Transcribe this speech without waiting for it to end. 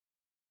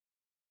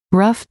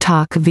Rough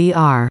Talk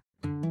VR.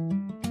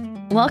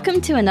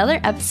 Welcome to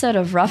another episode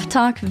of Rough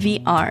Talk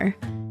VR,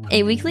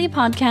 a weekly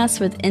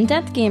podcast with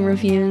in-depth game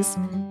reviews,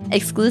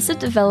 exclusive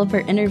developer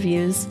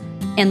interviews,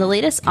 and the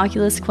latest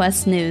Oculus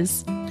Quest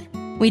news.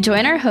 We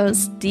join our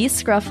hosts D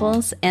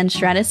Scruffles and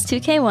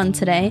Stratus2K1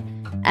 today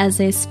as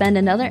they spend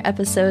another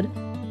episode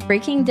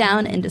breaking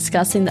down and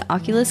discussing the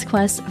Oculus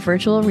Quest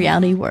virtual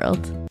reality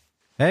world.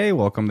 Hey,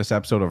 welcome to this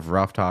episode of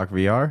Rough Talk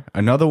VR.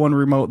 Another one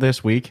remote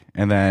this week,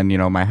 and then,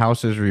 my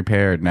house is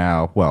repaired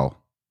now. Well,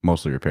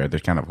 mostly repaired.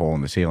 There's kind of a hole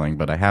in the ceiling,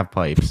 but I have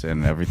pipes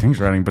and everything's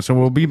running. But so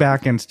we'll be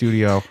back in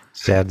studio.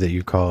 Sad that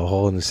you call a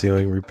hole in the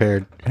ceiling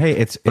repaired. Hey,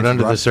 it's under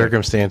rustic. The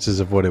circumstances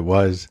of what it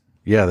was,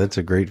 yeah, that's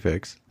a great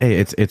fix. Hey,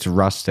 it's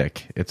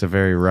rustic. It's a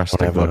very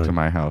rustic look to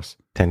my house.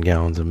 10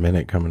 gallons a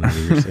minute coming out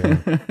of your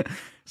ceiling.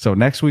 So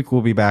next week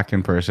we'll be back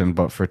in person,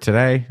 but for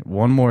today,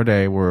 one more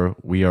day where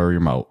we are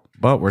remote.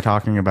 But we're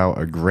talking about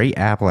a great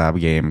App Lab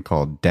game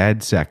called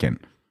Dead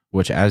Second,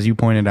 which, as you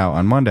pointed out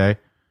on Monday,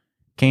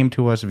 came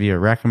to us via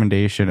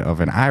recommendation of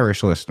an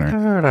Irish listener.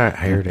 I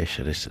heard I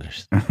should have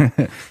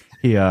said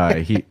He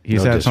no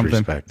said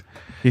something. Disrespect.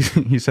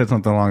 He said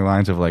something along the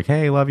lines of like,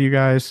 "Hey, love you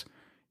guys.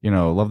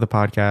 Love the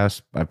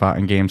podcast. I bought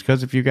in games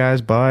because of you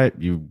guys,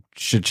 but you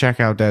should check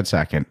out Dead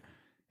Second."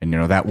 And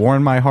that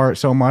warmed my heart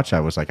so much. I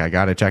was like, I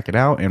got to check it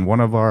out. And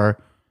one of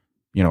our,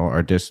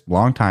 our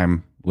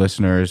longtime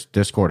listeners,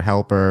 Discord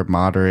helper,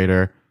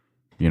 moderator,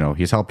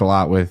 he's helped a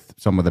lot with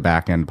some of the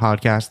back end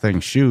podcast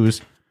things.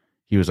 Shoes.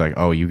 He was like,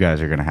 "Oh, you guys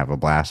are going to have a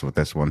blast with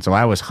this one." So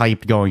I was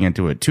hyped going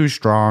into it. 2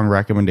 strong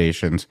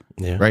recommendations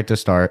right to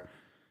start.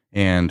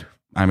 And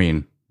I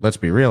mean, let's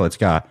be real. It's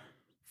got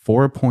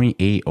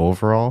 4.8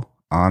 overall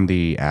on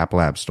the App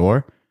Lab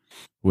store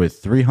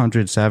with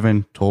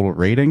 307 total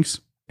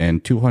ratings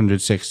and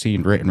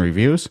 216 written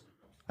reviews.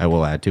 I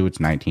will add to it's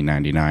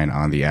 $19.99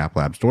 on the App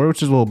Lab store,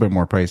 which is a little bit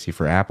more pricey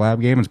for App Lab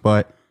games,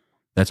 but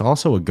that's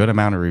also a good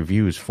amount of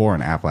reviews for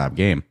an App Lab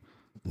game.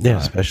 Yeah,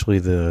 especially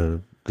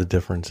the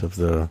difference of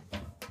the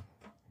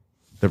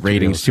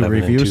ratings to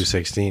reviews.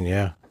 216,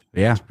 yeah.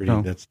 Yeah.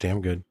 That's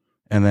damn good.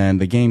 And then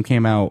the game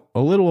came out a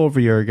little over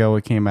a year ago.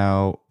 It came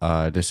out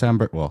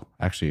December. Well,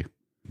 actually,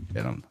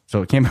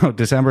 so it came out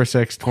December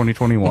 6th,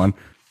 2021.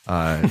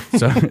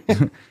 So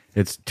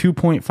it's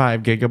 2.5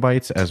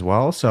 gigabytes as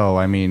well. So,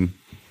 I mean,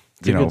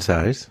 it's a good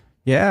size.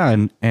 Yeah.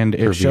 And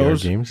it for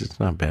shows VR games, it's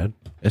not bad.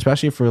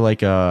 Especially for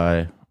like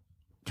a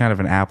kind of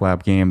an App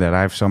Lab game that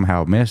I've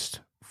somehow missed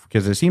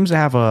because it seems to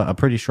have a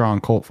pretty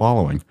strong cult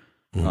following.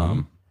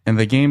 Mm-hmm. And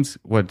the game's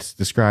what's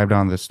described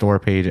on the store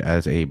page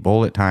as a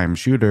bullet time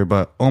shooter,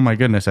 but oh my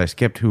goodness, I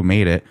skipped who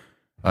made it.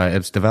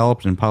 It's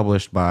developed and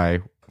published by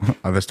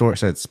the store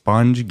said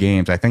Sponge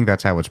Games. I think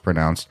that's how it's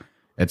pronounced.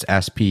 It's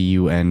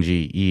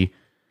Spunge.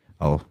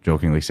 I'll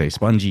jokingly say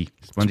Spongy.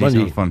 Spongy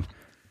sounds fun.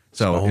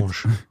 So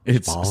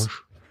it's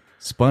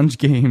Sponge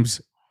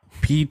Games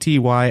Pty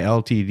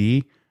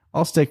Ltd.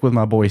 I'll stick with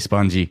my boy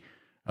Spongy.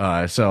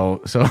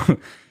 So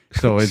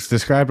it's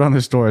described on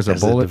the store as a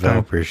bullet time.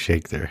 Developers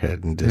shake their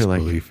head in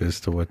disbelief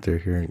as to what they're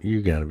hearing.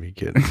 You gotta be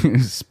kidding.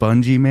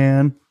 Spongy,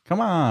 man.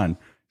 Come on.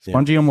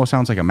 Spongy almost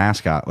sounds like a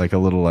mascot, like a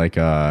little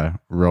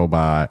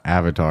robot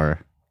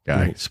avatar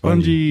guy. Right,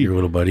 Spongy, your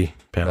little buddy.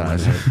 Pat on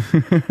his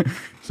head.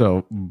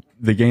 So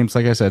the game's,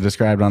 like I said,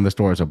 described on the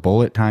store as a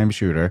bullet time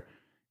shooter.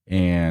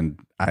 And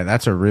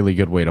that's a really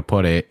good way to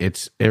put it.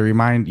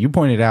 You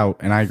pointed out,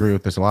 and I agree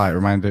with this a lot.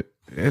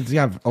 It's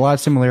got a lot of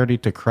similarity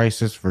to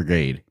Crisis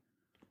Brigade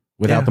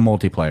without the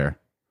multiplayer.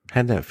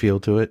 Had that feel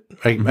to it.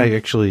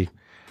 I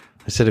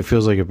said it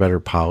feels like a better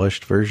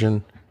polished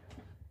version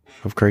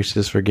of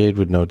Crisis Brigade,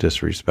 with no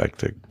disrespect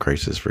to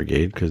Crisis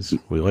Brigade, because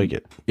we like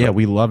it. Yeah,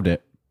 we loved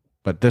it.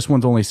 But this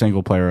one's only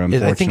single player,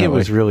 unfortunately. I think it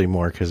was really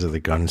more because of the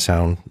gun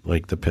sound,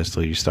 like the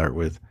pistol you start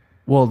with.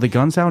 Well, the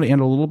gun sound and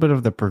a little bit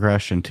of the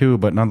progression too,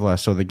 but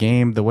nonetheless. So the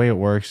game, the way it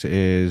works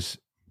is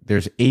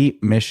there's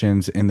 8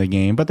 missions in the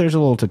game, but there's a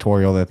little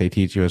tutorial that they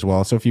teach you as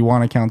well. So if you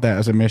want to count that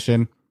as a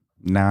mission,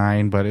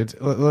 9, but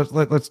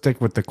let's stick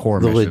with the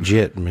core missions. The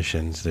legit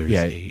missions, there's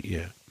 8,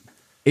 yeah.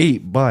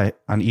 8, but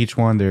on each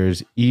one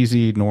there's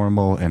easy,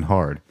 normal, and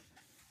hard.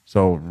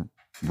 So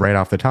right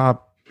off the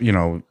top,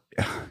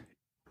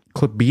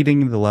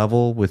 beating the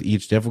level with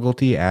each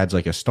difficulty adds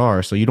like a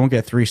star. So you don't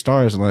get 3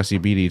 stars unless you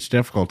beat each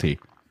difficulty.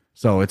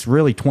 So it's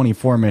really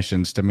 24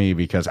 missions to me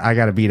because I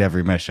got to beat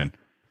every mission.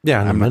 Yeah,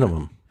 on the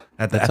minimum.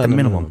 At the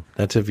minimum.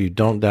 That's if you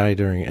don't die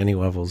during any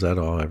levels at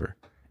all ever.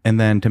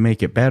 And then to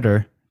make it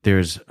better,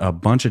 there's a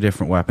bunch of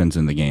different weapons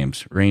in the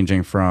games,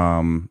 ranging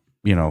from,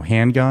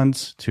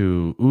 handguns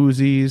to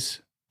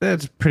Uzis.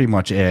 That's pretty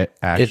much it,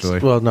 actually.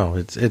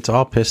 It's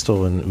all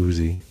pistol and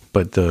Uzi.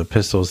 But the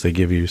pistols, they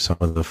give you some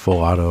of the full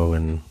auto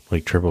and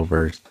like triple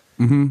burst.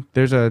 Mm-hmm.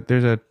 There's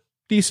a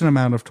decent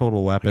amount of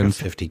total weapons.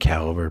 Like a 50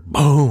 caliber.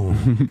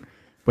 Boom.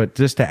 But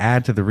just to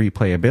add to the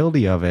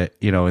replayability of it,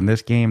 in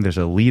this game, there's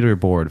a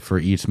leaderboard for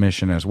each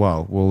mission as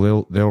well.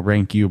 Well, they'll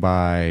rank you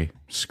by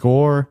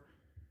score,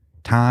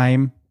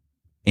 time,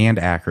 and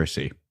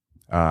accuracy.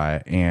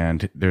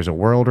 And there's a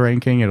world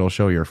ranking. It'll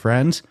show your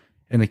friends.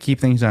 And to keep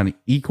things on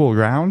equal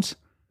grounds,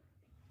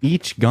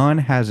 each gun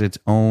has its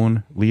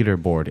own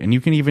leaderboard, and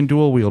you can even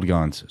dual wield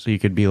guns. So you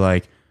could be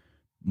like,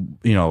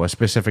 you know, a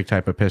specific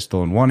type of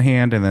pistol in one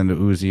hand and then the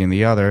Uzi in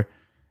the other.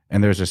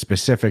 And there's a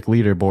specific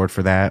leaderboard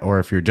for that. Or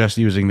if you're just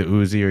using the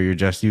Uzi or you're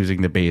just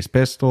using the base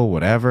pistol,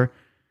 whatever,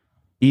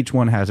 each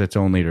one has its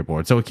own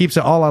leaderboard. So it keeps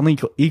it all on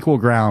equal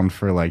ground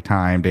for like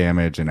time,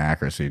 damage, and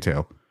accuracy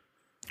too.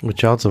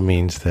 Which also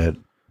means that,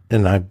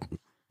 and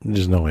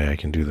there's no way I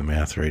can do the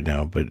math right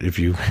now, but if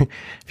you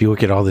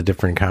look at all the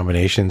different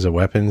combinations of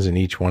weapons and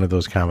each one of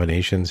those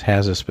combinations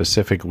has a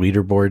specific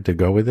leaderboard to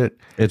go with it,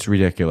 it's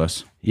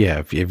ridiculous. Yeah,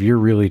 if you're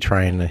really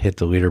trying to hit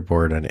the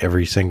leaderboard on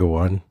every single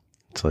one,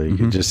 it's like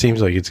it just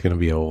seems like it's going to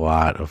be a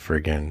lot of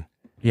friggin'.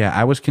 Yeah,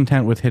 I was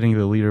content with hitting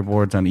the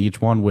leaderboards on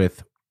each one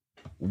with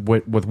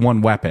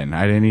one weapon.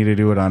 I didn't need to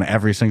do it on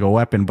every single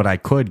weapon, but I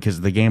could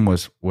because the game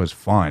was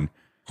fun.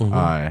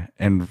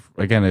 And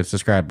again, it's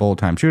described bullet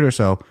time shooter,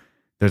 so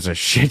there's a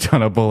shit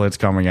ton of bullets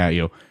coming at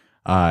you.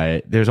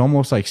 There's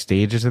almost like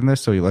stages in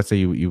this. So let's say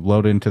you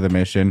load into the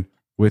mission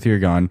with your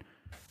gun.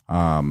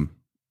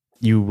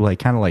 You like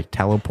kind of like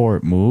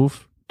teleport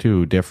move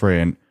to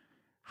different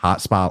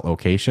hotspot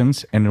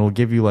locations, and it'll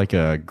give you like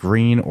a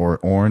green or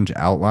orange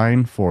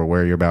outline for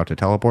where you're about to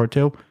teleport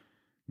to.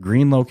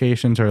 Green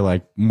locations are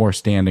like more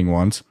standing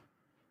ones.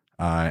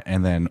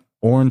 And then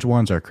orange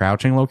ones are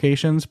crouching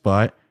locations,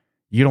 but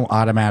you don't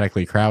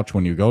automatically crouch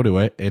when you go to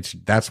it.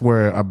 That's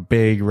where a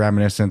big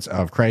reminiscence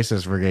of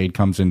Crisis Brigade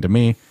comes into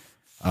me,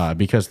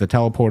 because the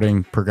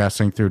teleporting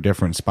progressing through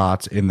different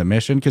spots in the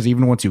mission, because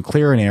even once you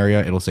clear an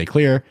area, it'll say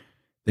clear,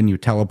 then you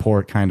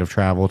teleport kind of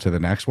travel to the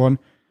next one.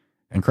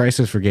 And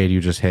Crisis Brigade, you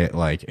just hit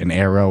like an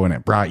arrow and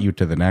it brought you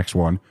to the next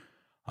one.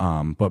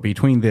 But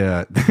between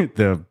the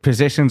the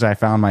positions I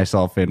found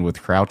myself in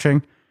with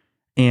crouching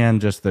and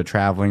just the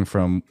traveling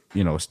from,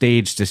 you know,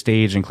 stage to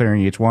stage and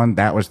clearing each one,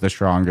 that was the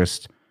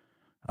strongest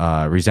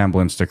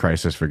resemblance to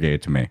Crisis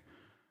Brigade to me.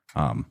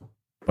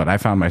 But I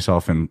found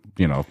myself in,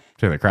 you know,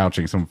 to the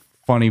crouching, some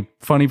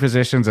funny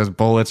positions as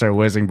bullets are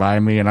whizzing by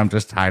me and I'm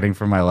just hiding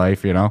for my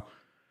life, you know?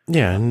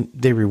 Yeah, and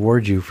they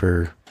reward you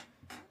for,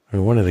 I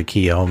mean, one of the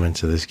key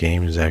elements of this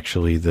game is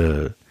actually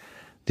the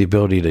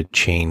ability to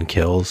chain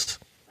kills.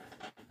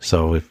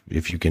 So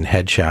if you can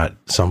headshot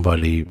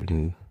somebody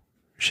and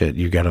shit,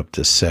 you got up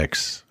to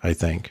 6, I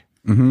think.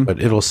 But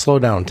it'll slow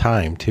down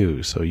time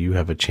too, so you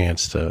have a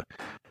chance to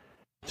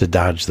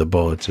dodge the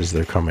bullets as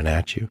they're coming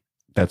at you.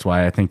 That's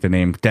why I think the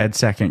name Dead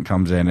Second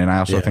comes in. And I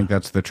also think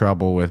that's the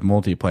trouble with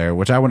multiplayer,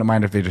 which I wouldn't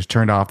mind if they just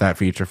turned off that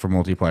feature for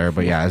multiplayer.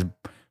 But yeah, as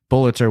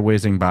bullets are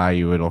whizzing by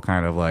you, it'll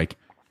kind of like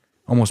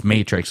almost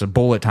Matrix, a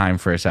bullet time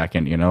for a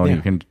second, you know, and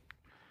you can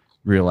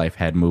real life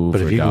head move.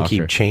 But if you can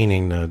keep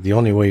chaining, the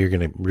only way you're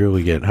going to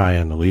really get high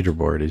on the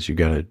leaderboard is you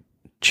got a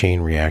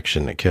chain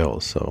reaction to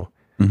kills. So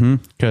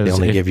they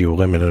only give you a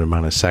limited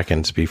amount of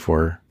seconds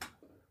before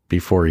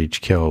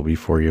each kill,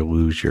 before you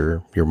lose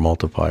your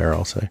multiplier,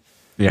 I'll say.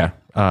 Yeah.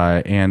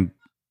 And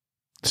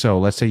so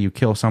let's say you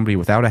kill somebody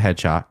without a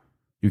headshot.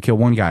 You kill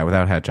one guy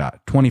without a headshot,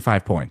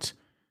 25 points.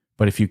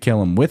 But if you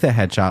kill him with a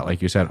headshot,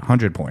 like you said,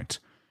 100 points.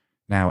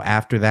 Now,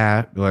 after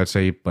that, let's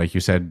say, like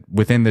you said,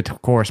 within the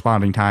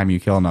corresponding time you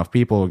kill enough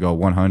people, it'll go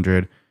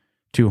 100,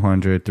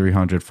 200,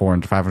 300,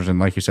 400, 500. And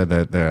like you said,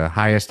 the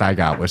highest I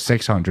got was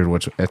 600,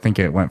 which I think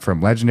it went from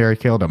legendary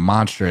kill to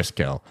monstrous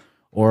kill,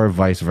 or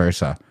vice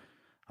versa.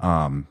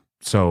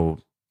 So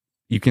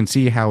you can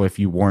see how if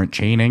you weren't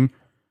chaining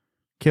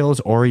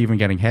kills or even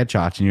getting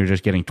headshots and you're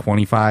just getting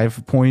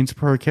 25 points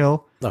per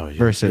kill.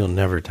 You'll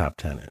never top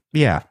 10 it.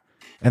 Yeah.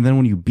 And then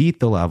when you beat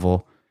the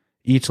level,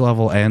 each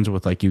level ends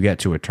with like you get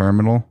to a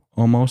terminal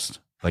almost,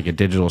 like a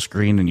digital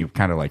screen, and you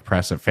kind of like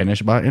press a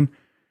finish button.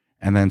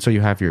 And then so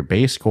you have your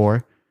base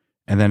score,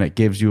 and then it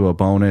gives you a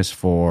bonus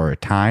for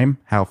time,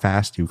 how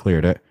fast you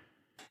cleared it,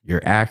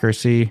 your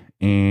accuracy,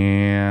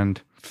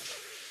 and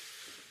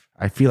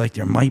I feel like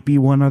there might be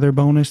one other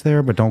bonus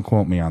there, but don't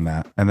quote me on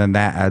that. And then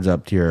that adds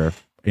up to your,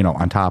 you know,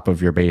 on top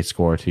of your base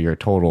score to your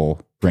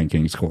total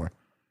ranking score.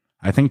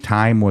 I think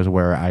time was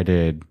where I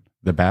did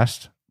the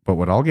best, but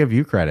what I'll give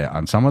you credit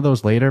on some of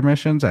those later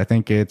missions, I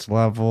think it's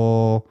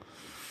level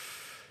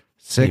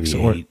 6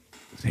 maybe or 8.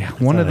 Yeah,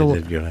 one of the. I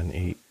did good on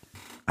 8.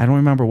 I don't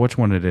remember which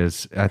one it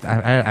is.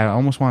 I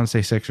almost want to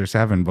say 6 or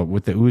 7, but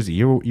with the Uzi,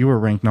 you were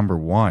ranked number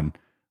 1.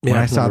 When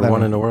I saw that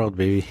one in the world,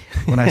 baby.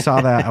 When I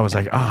saw that, I was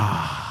like,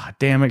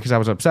 damn it, because I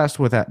was obsessed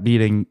with that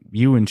beating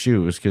you and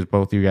Shoes, because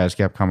both of you guys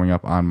kept coming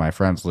up on my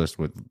friends list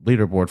with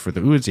leaderboard for the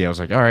Uzi. I was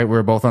like, all right,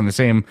 we're both on the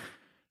same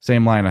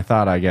line. I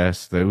thought, I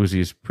guess the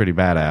Uzi's pretty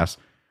badass.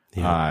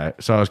 Yeah.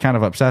 So I was kind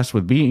of obsessed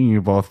with beating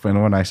you both.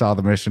 And when I saw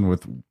the mission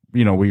with,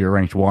 you know, we were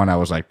ranked 1, I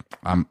was like,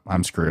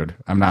 I'm screwed.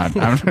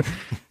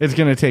 It's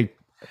going to take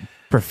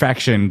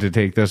perfection to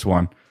take this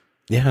one.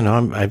 Yeah,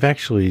 no, I've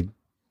actually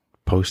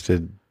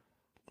posted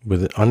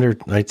with under,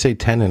 I'd say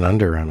 10 and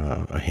under on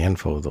a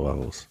handful of the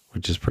levels,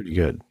 which is pretty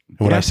good. And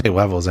when I say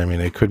levels, I mean,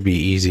 it could be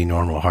easy,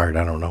 normal, hard.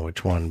 I don't know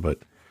which one, but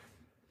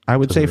I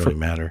would say really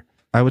matter.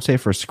 I would say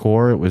for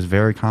score, it was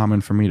very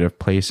common for me to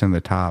place in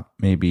the top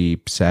maybe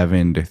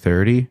 7 to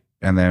 30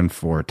 And then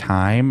for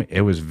time,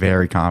 it was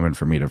very common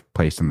for me to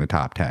place in the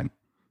top 10.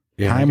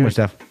 Yeah, Time was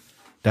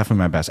definitely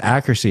my best.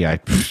 Accuracy, I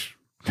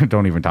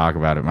don't even talk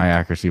about it. My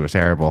accuracy was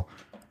terrible.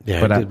 Yeah,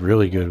 but I did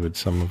really good with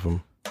some of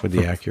them with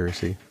the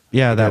accuracy.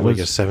 Yeah, that was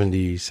like a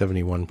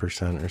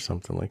 71% or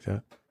something like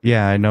that.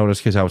 Yeah, I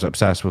noticed because I was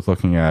obsessed with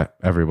looking at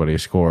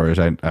everybody's scores.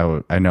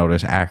 I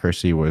noticed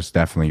accuracy was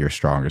definitely your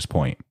strongest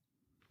point.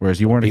 Whereas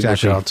you weren't People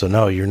exactly. should also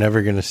know you're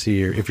never going to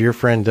see if your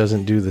friend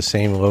doesn't do the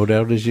same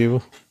loadout as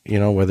you,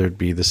 whether it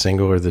be the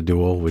single or the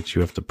dual, which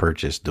you have to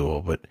purchase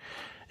dual. But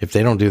if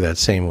they don't do that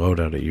same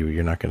loadout at you,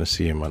 you're not going to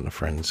see him on the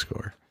friend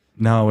score.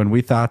 No, and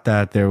we thought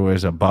that there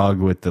was a bug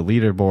with the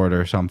leaderboard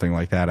or something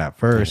like that at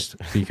first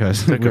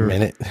because Took a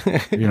minute.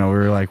 we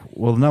were like,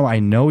 well, no, I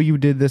know you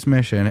did this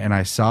mission and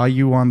I saw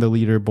you on the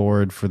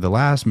leaderboard for the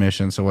last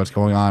mission. So what's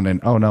going on? And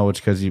oh no, it's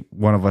because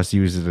one of us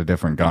uses a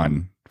different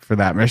gun for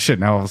that mission.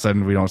 Now all of a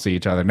sudden we don't see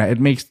each other. Now, it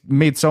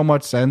made so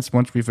much sense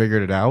once we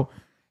figured it out.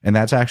 And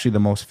that's actually the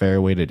most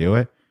fair way to do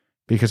it.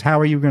 Because how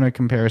are you going to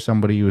compare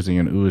somebody using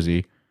an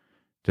Uzi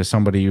to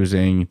somebody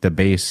using the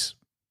base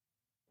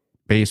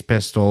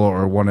pistol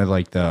or one of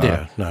like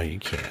the you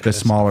can't. The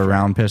smaller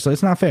round pistol?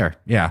 It's not fair.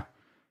 Yeah.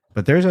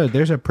 But there's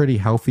a pretty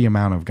healthy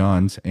amount of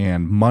guns,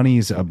 and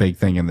money's a big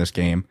thing in this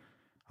game.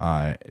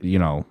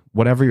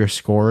 Whatever your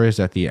score is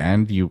at the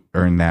end, you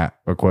earn that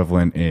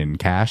equivalent in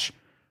cash,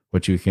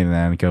 which you can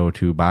then go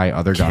to buy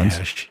other guns.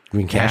 I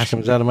mean, cash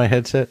comes out of my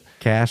headset.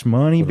 Cash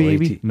money, Little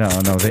baby. AT. No,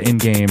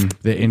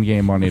 the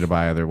in-game money to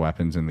buy other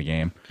weapons in the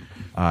game.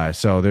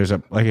 So there's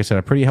like I said,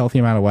 a pretty healthy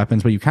amount of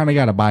weapons, but you kind of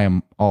got to buy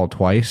them all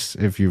twice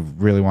if you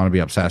really want to be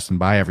obsessed and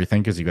buy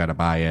everything, because you got to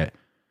buy it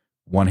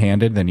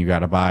one-handed, then you got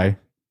to buy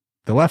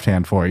the left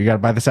hand for it. You got to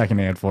buy the second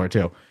hand for it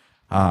too.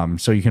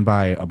 So you can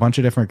buy a bunch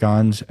of different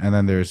guns, and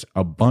then there's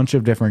a bunch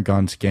of different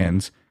gun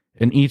skins,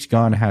 and each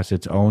gun has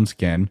its own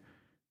skin.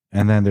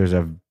 And then there's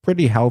a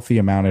pretty healthy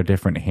amount of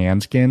different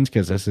hand skins,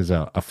 because this is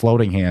a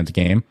floating hands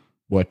game,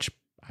 which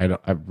I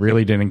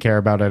really didn't care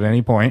about at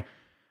any point.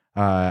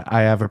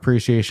 I have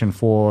appreciation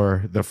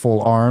for the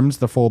full arms,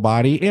 the full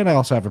body, and I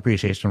also have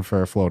appreciation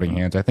for floating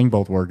hands. I think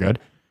both were good.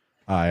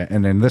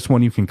 And then this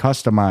one, you can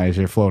customize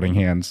your floating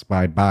hands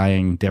by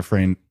buying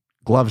different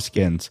glove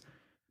skins,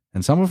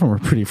 and some of them are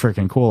pretty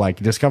freaking cool. I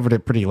discovered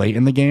it pretty late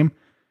in the game.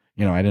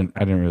 I didn't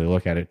really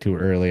look at it too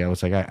early. I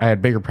was like, I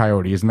had bigger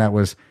priorities, and that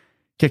was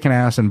kicking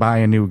ass and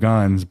buying new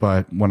guns.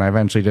 But when I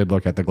eventually did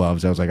look at the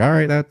gloves, I was like, all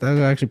right, that's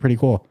actually pretty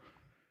cool.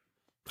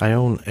 I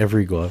own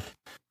every glove.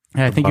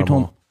 And I think you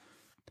told.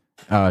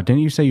 Didn't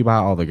you say you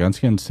bought all the gun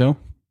skins too?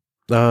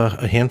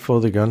 A handful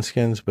of the gun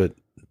skins, but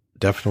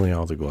definitely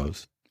all the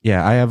gloves.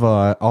 Yeah, I have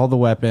all the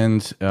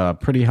weapons, a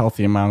pretty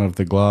healthy amount of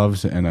the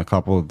gloves, and a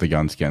couple of the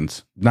gun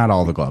skins. Not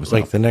all the gloves.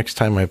 Like the next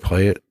time I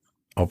play it,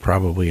 I'll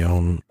probably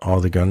own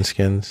all the gun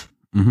skins,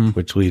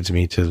 which leads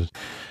me to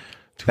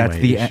that's my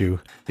the issue.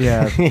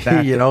 Yeah,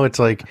 it's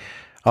like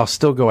I'll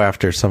still go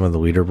after some of the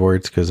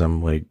leaderboards because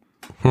I'm like,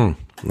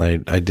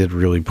 I did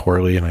really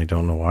poorly and I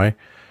don't know why,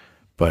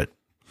 but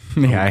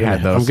yeah, I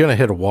had those. I'm gonna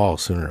hit a wall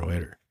sooner or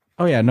later.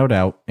 Oh yeah, no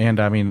doubt. And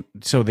I mean,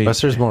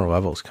 Unless there's more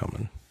levels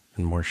coming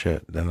and more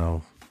shit, then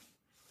I'll.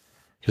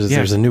 Because if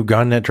there's a new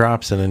gun that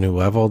drops and a new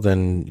level,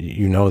 then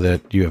you know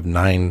that you have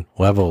 9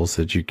 levels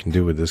that you can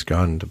do with this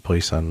gun to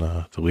place on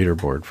the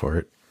leaderboard for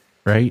it.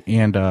 Right.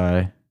 And,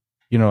 I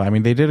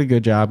mean, they did a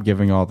good job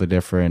giving all the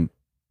different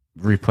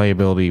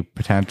replayability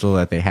potential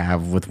that they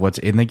have with what's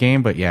in the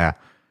game. But yeah,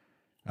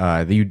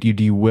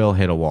 you will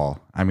hit a wall.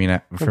 I mean,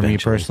 for me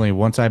personally,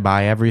 once I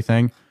buy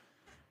everything,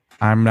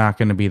 I'm not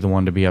going to be the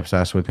one to be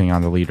obsessed with being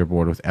on the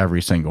leaderboard with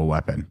every single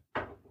weapon.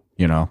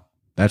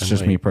 That's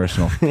just me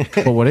personal.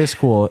 But what is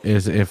cool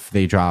is if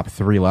they drop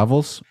 3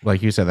 levels,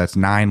 like you said, that's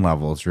 9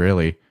 levels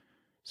really.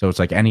 So it's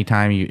like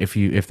anytime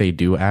if they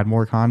do add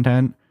more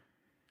content,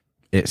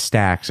 it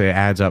stacks. It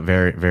adds up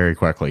very, very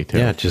quickly too.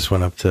 Yeah, it just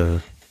went up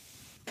to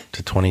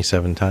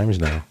 27 times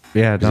now.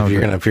 Yeah, no,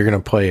 if you're gonna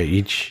play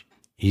each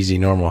easy,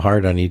 normal,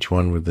 hard on each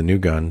one with the new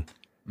gun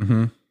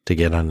to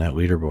get on that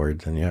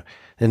leaderboard, then yeah.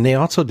 And they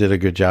also did a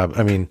good job.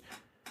 I mean,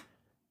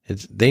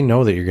 they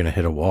know that you're gonna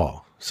hit a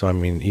wall. So, I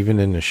mean, even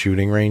in the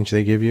shooting range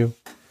they give you.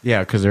 Yeah,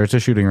 because there's a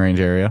shooting range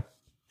area.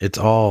 It's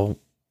all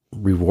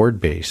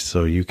reward based.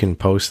 So you can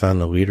post on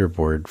the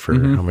leaderboard for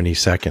how many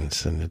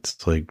seconds. And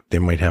it's like they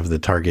might have the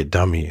target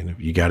dummy. And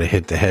you got to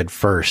hit the head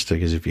first,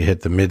 because if you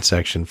hit the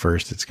midsection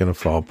first, it's going to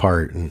fall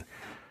apart. And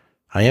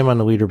I am on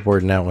the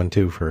leaderboard in that one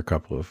too for a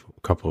couple of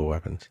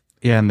weapons.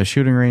 Yeah, in the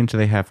shooting range,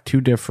 they have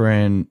 2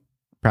 different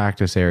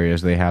practice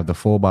areas. They have the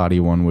full body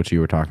one, which you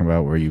were talking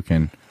about, where you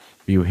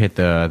hit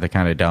the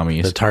kind of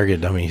dummies. The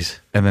target dummies.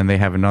 And then they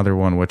have another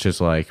one, which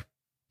is like,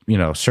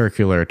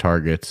 circular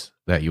targets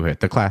that you hit.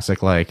 The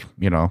classic, like,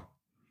 I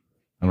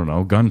don't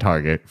know, gun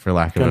target, for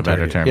lack of a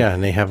better term. Yeah,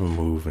 and they have them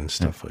move and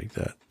stuff like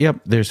that.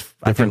 Yep, there's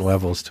different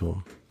levels to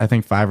them. I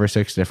think 5 or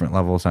 6 different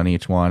levels on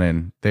each one.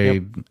 And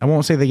I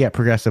won't say they get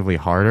progressively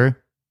harder,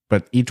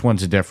 but each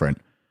one's different.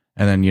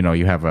 And then,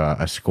 you have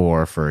a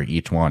score for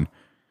each one.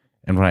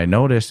 And what I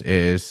noticed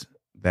is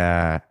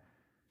that,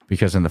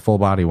 because in the full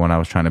body one, I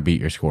was trying to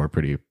beat your score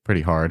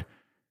pretty hard.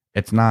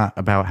 it's not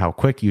about how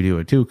quick you do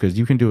it too, because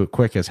you can do it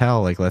quick as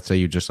hell. Like, let's say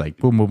you just like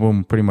boom, boom,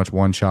 boom, pretty much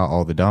one shot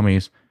all the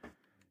dummies.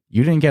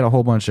 You didn't get a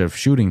whole bunch of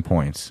shooting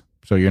points,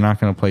 so you're not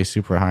going to play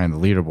super high on the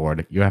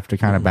leaderboard. You have to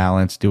kind of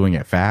balance doing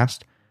it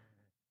fast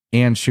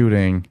and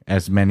shooting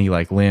as many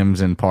like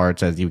limbs and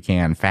parts as you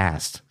can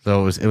fast.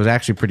 So it was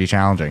actually pretty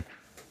challenging.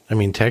 I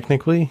mean,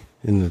 technically,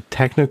 in the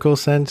technical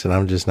sense, and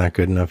I'm just not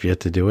good enough yet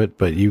to do it,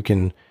 but you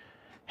can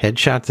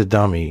headshot the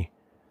dummy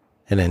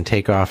and then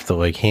take off the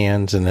like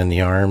hands and then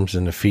the arms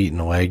and the feet and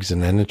the legs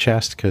and then the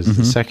chest, because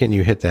the second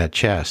you hit that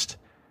chest,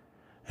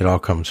 it all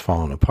comes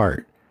falling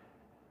apart.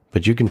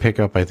 But you can pick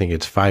up, I think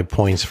it's 5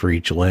 points for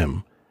each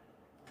limb,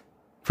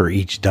 for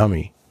each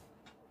dummy.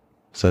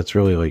 So it's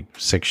really like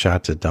 6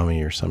 shots at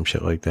dummy or some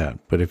shit like that.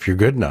 But if you're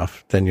good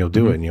enough, then you'll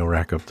do it and you'll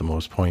rack up the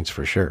most points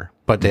for sure.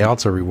 But they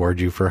also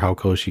reward you for how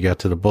close you got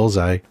to the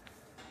bullseye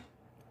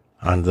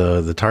on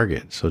the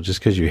target. So just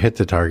because you hit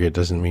the target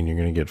doesn't mean you're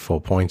going to get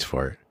full points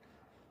for it.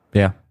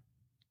 Yeah.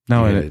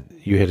 No,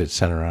 you hit it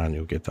center on,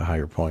 you'll get the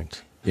higher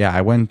points. Yeah,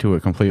 I went to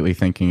it completely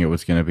thinking it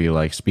was going to be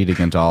like Speedy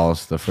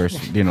Gonzalez, the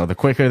first, the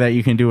quicker that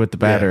you can do it, the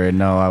better. Yeah. And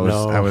no,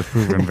 I was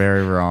proven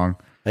very wrong.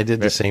 I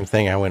did the same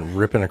thing. I went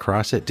ripping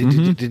across it. I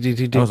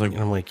was like, and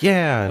I'm like,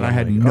 yeah. And I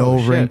had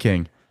no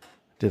ranking.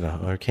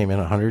 I came in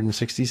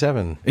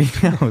 167.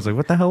 Yeah, I was like,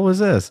 what the hell was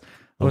this?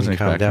 I wasn't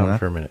calm down that.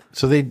 For a minute.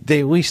 So they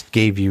at least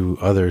gave you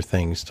other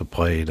things to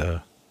play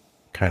to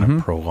kind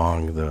of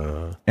prolong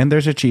the. And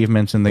there's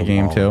achievements in the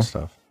game too.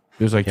 Stuff.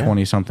 There's like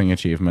 20 something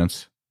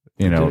achievements.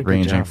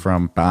 Ranging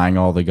from buying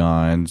all the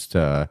guns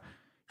to,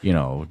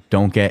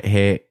 don't get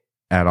hit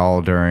at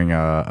all during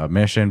a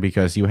mission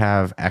because you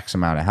have X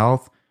amount of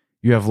health.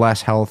 You have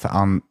less health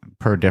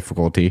per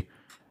difficulty.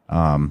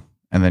 And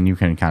then you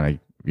can kind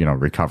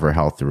of, recover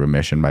health through a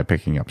mission by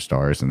picking up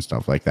stars and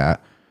stuff like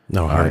that.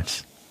 No,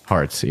 hearts.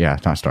 Hearts. Yeah,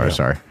 not stars.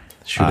 Sorry.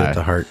 Shoot at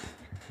the heart.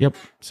 Yep.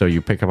 So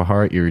you pick up a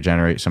heart, you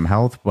regenerate some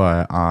health,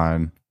 but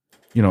on,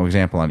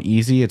 example, on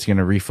easy, it's going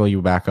to refill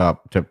you back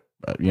up to,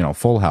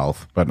 full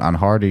health, but on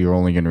harder, you're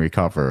only going to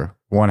recover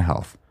 1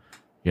 health,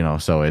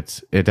 so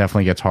it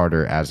definitely gets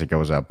harder as it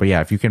goes up. But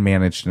yeah, if you can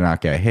manage to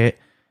not get hit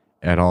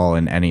at all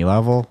in any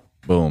level,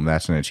 boom,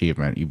 that's an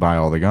achievement. You buy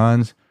all the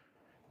guns,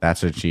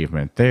 that's an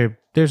achievement.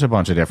 There's a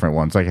bunch of different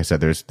ones. Like I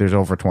said, there's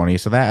over 20,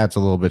 so that adds a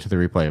little bit to the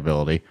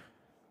replayability.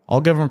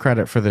 I'll give them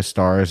credit for the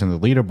stars and the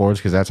leaderboards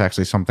because that's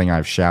actually something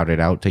I've shouted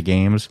out to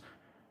games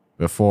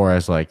before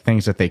as like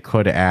things that they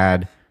could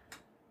add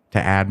to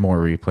add more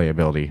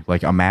replayability.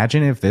 Like,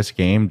 imagine if this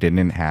game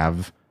didn't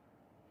have,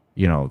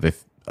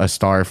 a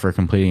star for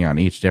completing on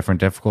each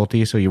different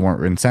difficulty, so you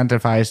weren't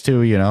incentivized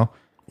to,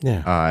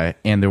 Yeah.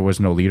 And there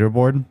was no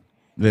leaderboard.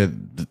 It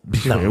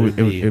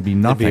would be nothing.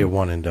 It'd be a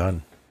one and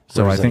done.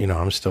 So I think,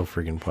 I'm still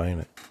freaking playing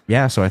it.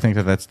 Yeah, so I think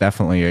that's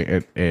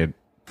definitely, it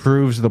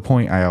proves the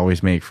point I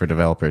always make for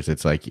developers.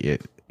 It's like,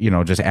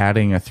 just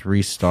adding a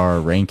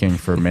 3-star ranking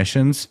for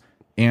missions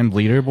and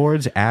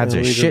leaderboards adds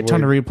a shit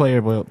ton of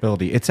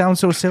replayability. It sounds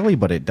so silly,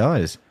 but it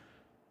does.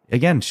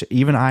 Again,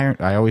 even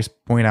I always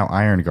point out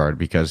Iron Guard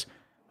because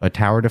a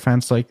tower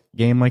defense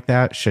game like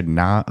that should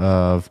not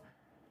have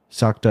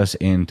sucked us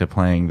into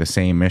playing the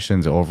same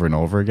missions over and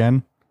over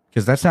again.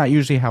 Because that's not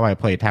usually how I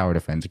play tower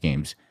defense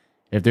games.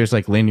 If there's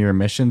linear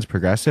missions,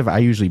 progressive, I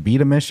usually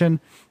beat a mission.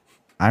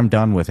 I'm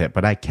done with it.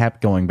 But I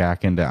kept going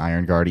back into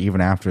Iron Guard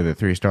even after the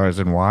 3 stars.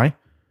 And why?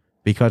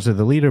 Because of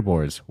the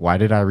leaderboards. Why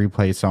did I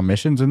replay some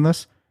missions in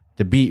this?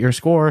 To beat your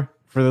score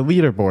for the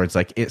leaderboards.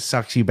 It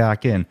sucks you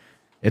back in.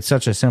 It's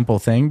such a simple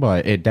thing,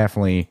 but it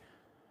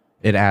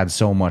adds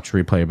so much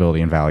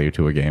replayability and value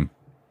to a game.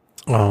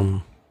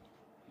 I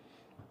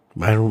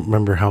don't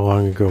remember how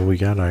long ago we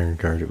got Iron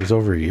Guard. It was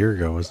over a year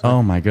ago, wasn't it?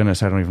 Oh my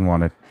goodness, I don't even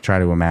want to try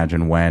to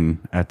imagine when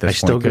at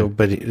this point. I still go,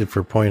 but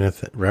for point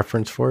of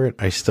reference for it,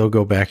 I still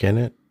go back in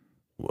it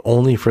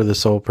only for the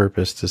sole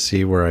purpose to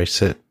see where I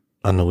sit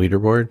on the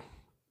leaderboard.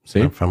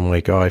 See? If I'm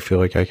like, I feel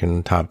like I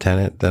can top 10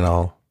 it, then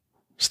I'll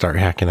start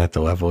hacking at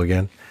the level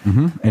again.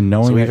 Mm-hmm. And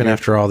knowing even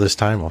after all this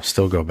time, I'll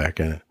still go back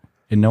in it.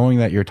 And knowing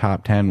that you're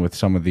top 10 with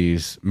some of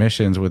these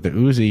missions with the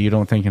Uzi, you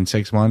don't think in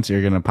 6 months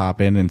you're going to pop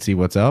in and see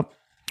what's up?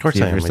 Of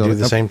course I am. I do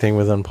the same thing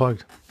with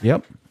Unplugged.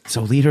 Yep.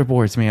 So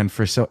leaderboards, man,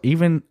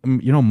 even,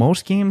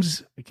 most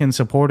games can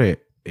support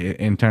it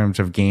in terms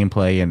of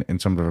gameplay and in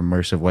some sort of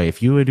immersive way.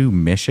 If you would do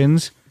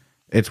missions,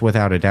 it's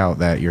without a doubt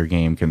that your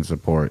game can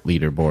support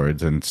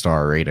leaderboards and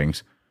star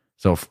ratings.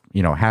 So,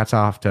 hats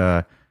off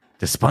to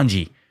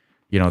Spongy.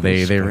 Spongy.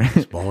 They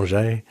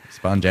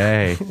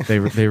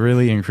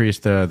really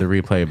increased the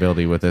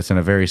replayability with this in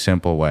a very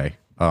simple way.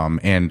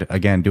 And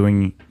again,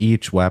 doing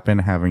each weapon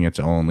having its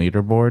own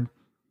leaderboard,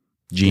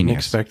 genius. Didn't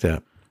expect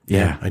that.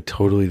 Yeah, I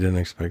totally didn't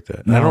expect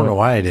that. No, I don't know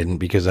why I didn't,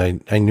 because I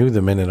knew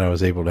the minute I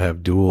was able to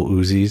have dual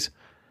Uzis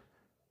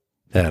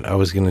that I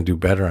was going to do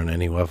better on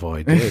any level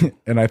I did.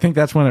 And I think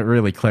that's when it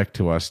really clicked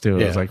to us too.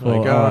 It was like,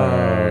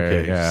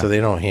 okay. Yeah. So they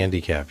don't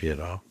handicap you at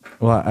all.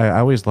 Well, I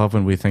always love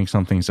when we think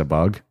something's a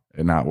bug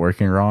and not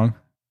working wrong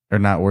or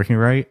not working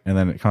right. And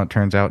then it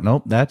turns out,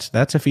 nope, that's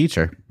a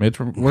feature. It's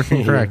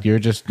working correct. You're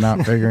just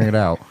not figuring it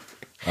out.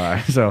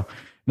 So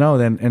No,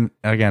 then and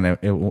again,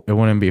 it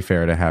wouldn't be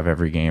fair to have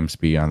every games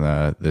be on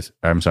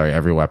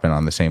every weapon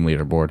on the same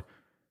leaderboard.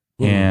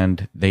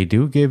 And they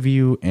do give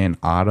you an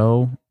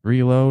auto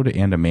reload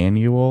and a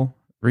manual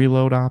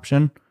reload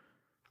option.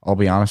 I'll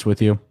be honest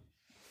with you,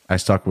 I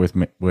stuck with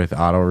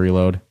auto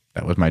reload.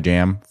 That was my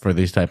jam for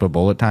these type of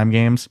bullet time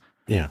games.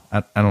 Yeah,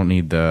 I don't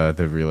need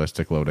the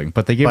realistic loading,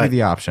 but they give you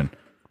the option.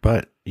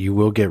 But you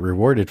will get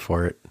rewarded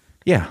for it.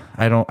 Yeah,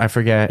 I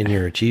forget in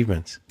your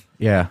achievements.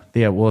 Yeah.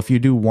 Well, if you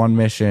do one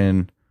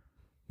mission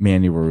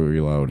manual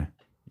reload,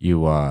 you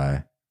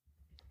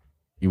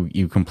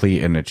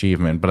complete an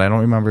achievement. But I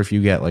don't remember if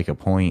you get like a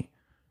point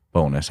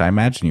bonus. I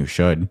imagine you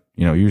should.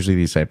 Usually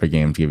these type of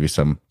games give you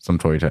some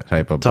toy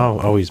type of. It's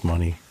always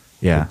money.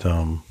 Yeah.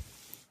 With,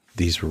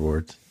 these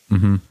rewards.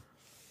 Mm-hmm.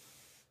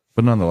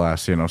 But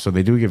nonetheless, so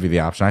they do give you the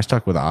option. I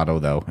stuck with auto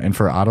though, and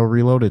for auto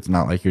reload, it's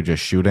not like you're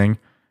just shooting.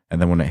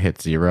 And then when it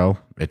hits 0,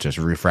 it just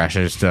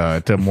refreshes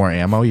to more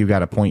ammo. You got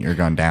to point your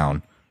gun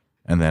down,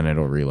 and then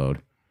it'll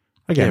reload.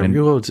 Again, it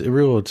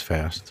reloads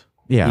fast.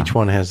 Yeah. Each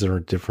one has their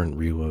different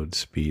reload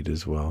speed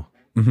as well.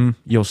 Mm-hmm.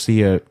 You'll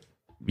see it,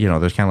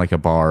 there's kind of like a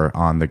bar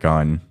on the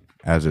gun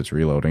as it's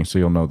reloading, so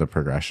you'll know the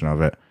progression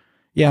of it.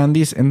 Yeah, in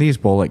these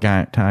bullet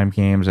time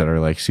games that are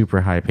like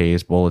super high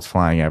paced, bullets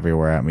flying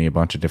everywhere at me, a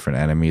bunch of different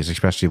enemies,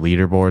 especially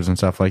leaderboards and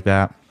stuff like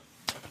that.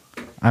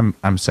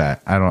 I'm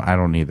set. I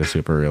don't need the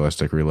super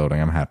realistic reloading.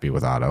 I'm happy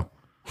with auto.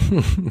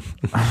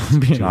 I'm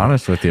being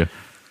honest with you.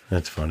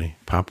 That's funny.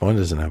 Pop 1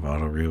 doesn't have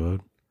auto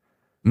reload.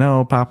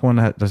 No, Pop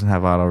 1 doesn't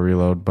have auto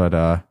reload, but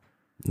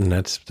and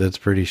that's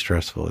pretty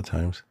stressful at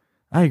times.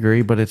 I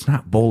agree, but it's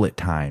not bullet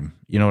time.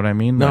 You know what I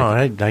mean? No,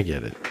 I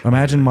get it.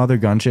 Imagine Mother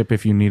Gunship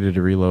if you needed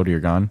to reload your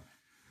gun.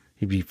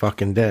 You'd be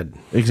fucking dead.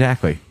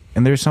 Exactly.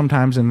 And there's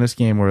sometimes in this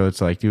game where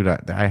it's like, dude,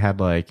 I had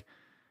like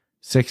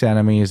 6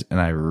 enemies and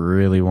I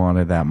really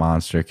wanted that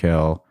monster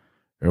kill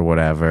or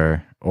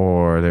whatever,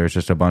 or there's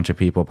just a bunch of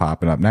people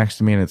popping up next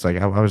to me, and it's like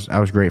I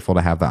was grateful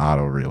to have the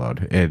auto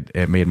reload.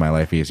 It made my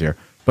life easier.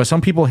 But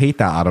some people hate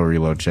that auto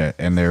reload shit,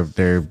 and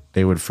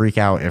they would freak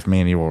out if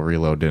manual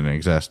reload didn't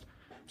exist.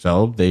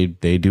 So they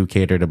do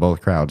cater to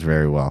both crowds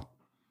very well.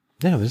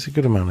 Yeah, there's a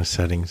good amount of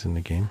settings in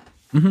the game.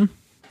 Mm-hmm.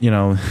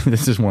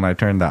 This is when I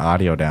turned the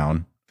audio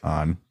down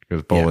on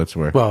because bullets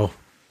were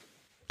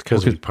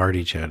because we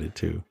party chatted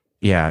too.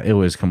 Yeah, it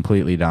was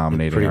completely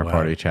dominating our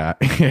party chat.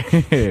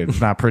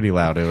 It's not pretty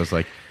loud. It was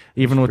like,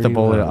 even with the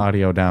bullet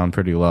audio down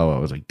pretty low, I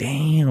was like,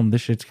 damn,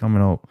 this shit's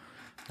coming out.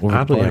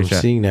 Oddly, I'm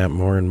seeing that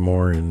more and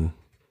more in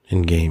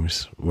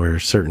games where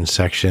certain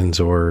sections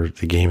or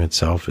the game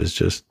itself is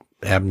just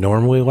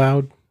abnormally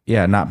loud.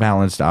 Yeah, not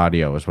balanced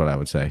audio is what I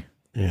would say.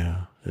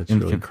 Yeah, it's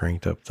really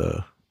cranked up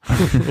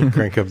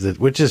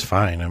which is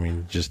fine. I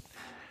mean, just,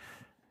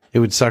 it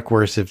would suck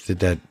worse if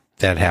that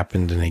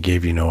happened and they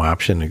gave you no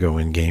option to go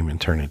in game and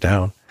turn it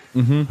down.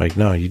 Mm-hmm. Like,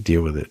 no, you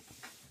deal with it.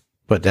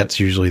 But that's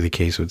usually the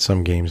case with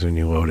some games when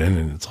you load in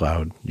and it's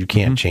loud. You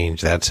can't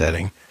change that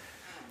setting.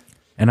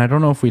 And I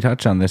don't know if we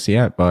touched on this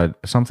yet, but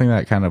something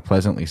that kind of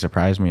pleasantly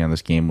surprised me on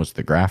this game was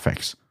the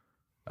graphics.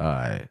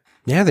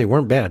 Yeah, they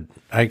weren't bad.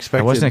 I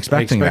wasn't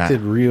expecting that.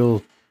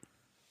 Real,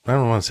 I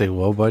don't want to say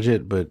low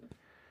budget, but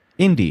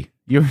indie.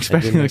 You were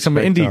expecting like some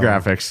indie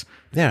graphics.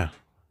 Yeah.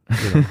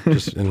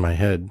 Just in my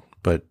head.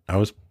 But I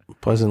was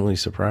pleasantly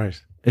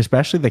surprised.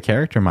 Especially the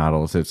character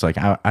models. It's like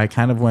I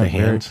kind of went the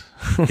hands,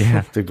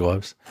 the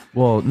gloves.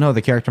 Well, no,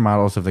 the character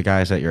models of the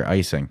guys that you're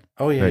icing.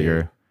 Oh yeah, that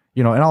you're,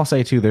 and I'll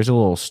say too, there's a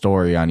little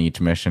story on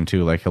each mission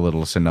too, like a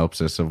little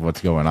synopsis of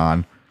what's going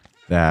on.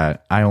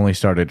 That I only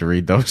started to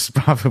read those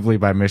probably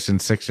by mission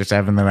 6 or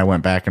 7. Then I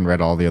went back and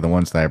read all the other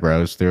ones that I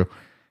browsed through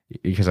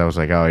because I was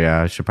like, oh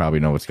yeah, I should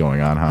probably know what's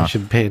going on, huh? I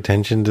should pay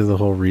attention to the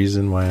whole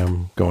reason why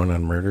I'm going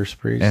on murder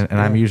sprees. And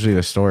I'm usually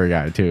the story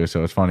guy too,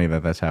 so it's funny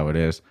that that's how it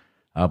is.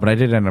 But I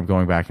did end up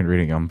going back and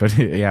reading them. But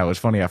yeah, it was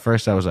funny. At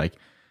first, I was like,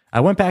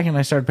 I went back and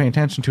I started paying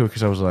attention to it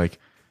because I was like,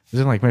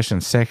 this is like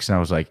mission 6, and I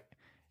was like,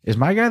 is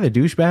my guy the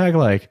douchebag?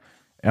 Like,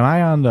 am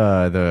I on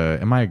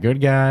am I a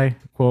good guy,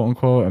 quote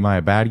unquote? Am I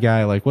a bad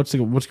guy? Like, what's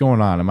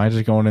going on? Am I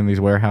just going in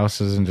these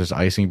warehouses and just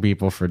icing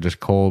people for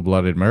just cold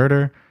blooded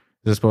murder?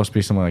 Is this supposed to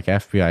be some like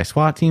FBI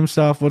SWAT team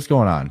stuff? What's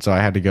going on? So I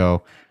had to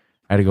go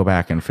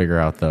back and figure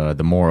out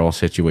the moral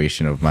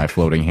situation of my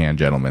floating hand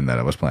gentleman that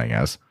I was playing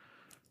as.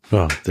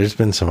 Well, there's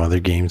been some other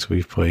games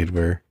we've played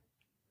where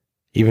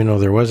even though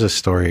there was a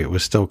story, it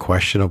was still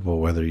questionable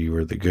whether you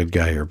were the good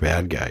guy or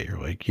bad guy. You're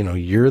like,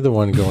 you're the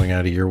one going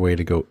out of your way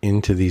to go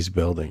into these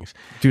buildings.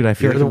 Dude, I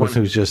feel you're the one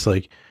who's just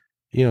like,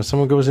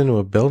 someone goes into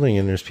a building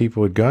and there's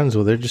people with guns.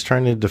 Well, they're just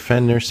trying to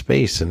defend their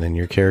space. And then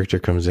your character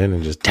comes in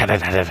and just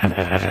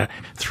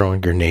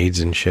throwing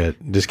grenades and shit.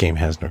 This game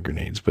has no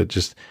grenades, but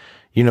just,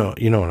 you know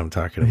what I'm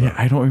talking about. Yeah,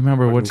 I don't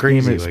remember what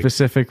game it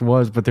specific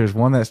was, but there's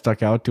one that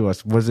stuck out to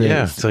us. Was it?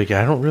 Yeah, it's like,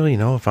 I don't really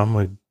know if am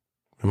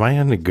I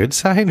on the good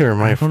side or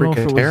am I a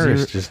freaking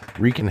terrorist just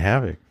wreaking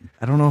havoc?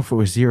 I don't know if it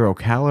was Zero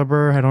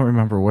Caliber. I don't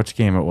remember which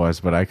game it was,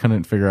 but I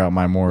couldn't figure out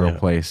my moral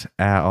place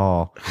at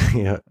all.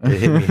 Yeah, it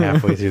hit me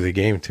halfway through the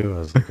game too. I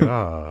was like,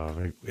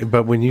 oh.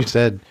 But when you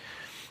said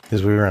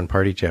Because we were on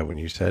party chat when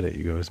you said it.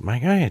 You go, is my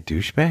guy a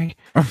douchebag?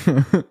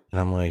 And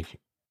I'm like,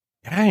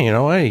 yeah, you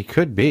know what? He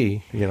could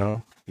be, you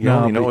know. You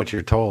only know what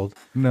you're told.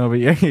 No, but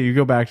yeah, you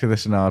go back to the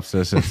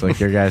synopsis. It's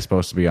like your guy's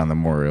supposed to be on the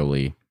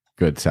morally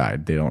good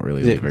side. They don't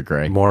really leave it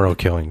gray. Moral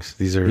killings.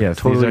 These are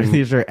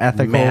these are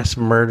ethical. Mass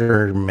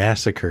murder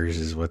massacres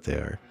is what they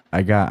are.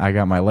 I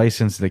got my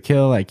license to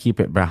kill. I keep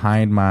it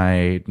behind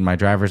my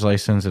driver's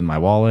license in my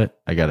wallet.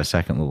 I got a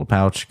second little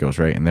pouch, goes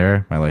right in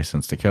there. My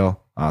license to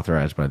kill,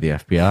 authorized by the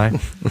FBI.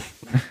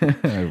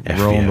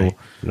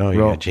 FBI. You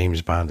got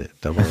James Bond at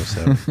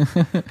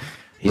 007.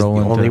 He's the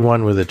only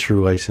one with a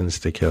true license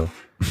to kill.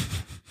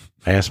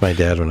 I asked my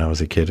dad when I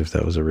was a kid if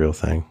that was a real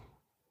thing,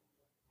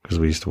 because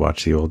we used to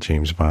watch the old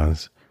James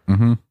Bonds.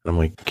 Mm-hmm. I'm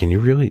like, can you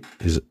really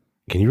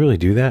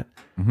do that?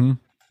 Mm-hmm.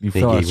 You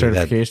fill out a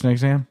certification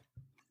exam?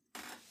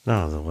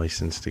 No, the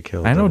license to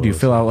kill. I know. Do you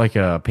fill out like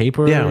a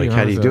paper? Yeah, like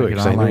how do you do it?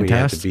 Because I knew he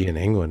had to be in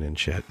England and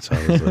shit. So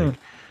I was like,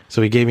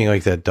 so he gave me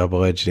like that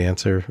double-edged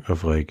answer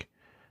of like,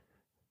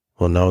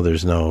 well, no,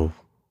 there's no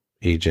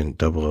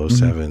Agent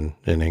 007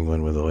 in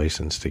England with a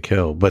license to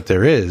kill, but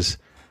there is.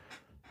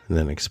 And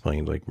then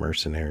explained like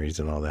mercenaries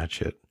and all that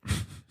shit,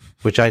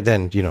 which I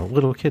then,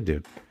 little kid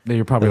dude.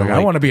 You're probably like, I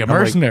want to be a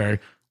mercenary.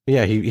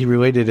 Yeah, he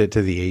related it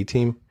to the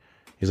A-Team.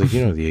 He's like,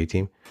 the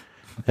A-Team.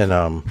 And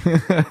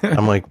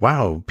I'm like,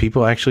 wow,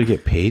 people actually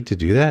get paid to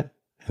do that?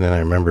 And then I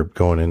remember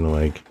going into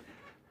like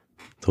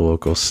the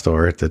local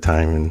store at the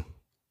time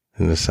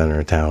in the center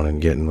of town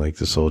and getting like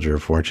the Soldier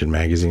of Fortune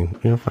magazine,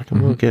 fucking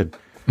little kid.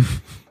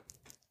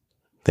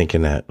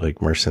 Thinking that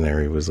like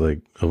mercenary was like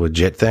a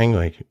legit thing.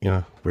 Like,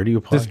 where do you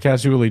apply? Just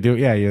casually do it.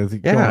 Yeah.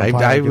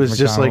 I was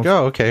just like,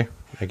 oh, okay.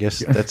 I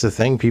guess that's a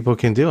thing people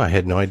can do. I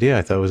had no idea.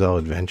 I thought it was all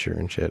adventure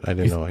and shit. I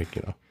didn't know,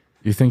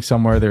 You think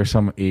somewhere there's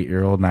some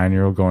 8-year-old,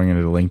 9-year-old going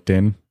into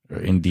LinkedIn or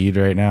Indeed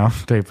right now,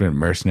 typing in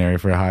mercenary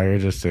for hire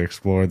just to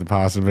explore the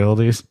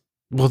possibilities?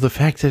 Well, the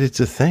fact that it's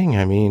a thing,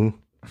 I mean,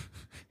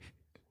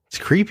 it's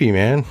creepy,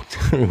 man.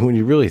 When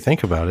you really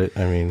think about it,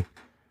 I mean.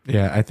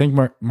 Yeah, I think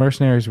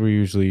mercenaries were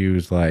usually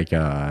used like,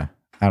 I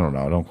don't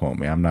know, don't quote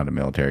me. I'm not a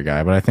military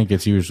guy, but I think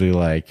it's usually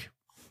like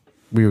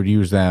we would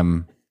use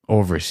them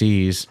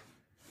overseas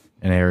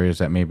in areas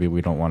that maybe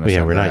we don't want to.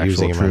 Yeah, we're not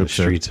using them on the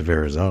streets of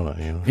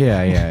Arizona.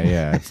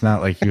 Yeah. It's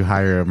not like you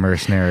hire a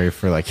mercenary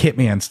for like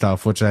hitman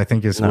stuff, which I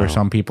think is where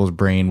some people's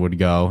brain would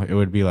go. It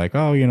would be like,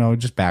 oh,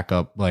 just back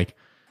up like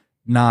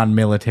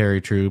non-military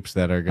troops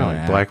that are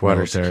going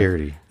Blackwater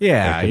security.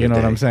 Yeah, you know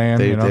what I'm saying.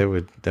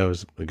 That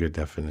was a good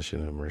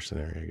definition of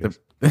mercenary, I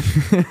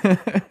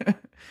guess.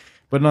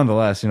 But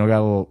nonetheless, got a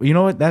little. You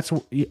know what?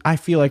 I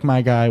feel like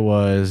my guy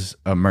was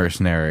a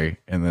mercenary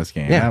in this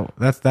game. Yeah,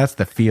 that's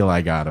the feel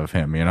I got of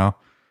him. You're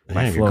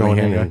going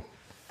in.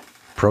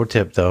 Pro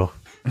tip though,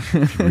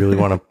 if you really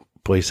want to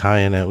place high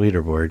in that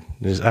leaderboard,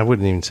 I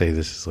wouldn't even say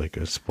this is like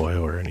a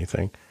spoil or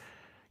anything,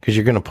 because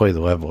you're going to play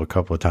the level a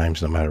couple of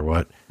times no matter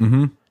what.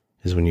 Mm-hmm.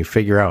 Is when you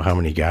figure out how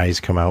many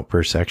guys come out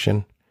per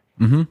section.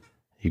 Mm-hmm.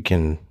 You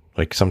can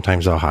like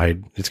sometimes I'll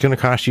hide. It's going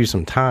to cost you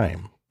some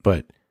time,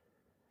 but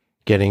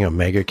getting a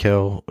mega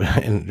kill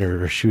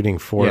or shooting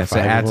 4 or 5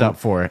 it adds up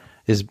for it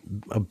is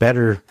a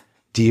better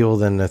deal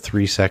than the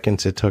 3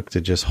 seconds it took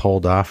to just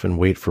hold off and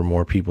wait for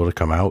more people to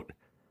come out,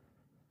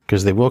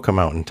 because they will come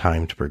out in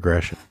timed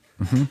progression.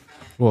 Mm-hmm.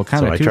 Well,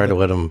 kind of. I try to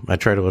let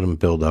them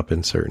build up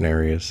in certain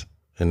areas,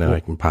 and then I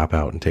can pop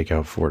out and take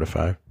out 4 to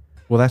 5.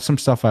 Well, that's some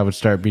stuff I would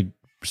start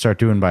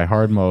doing by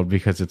hard mode,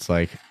 because it's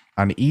like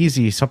on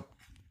easy.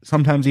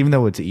 Sometimes even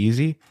though it's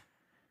easy,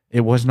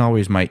 it wasn't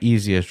always my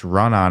easiest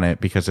run on it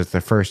because it's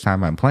the first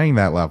time I'm playing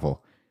that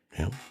level.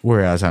 Yeah.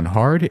 Whereas on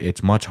hard,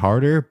 it's much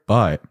harder,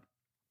 but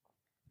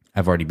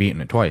I've already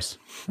beaten it twice.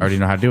 I already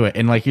know how to do it.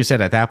 And like you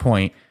said, at that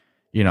point,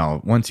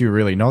 once you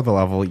really know the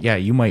level, yeah,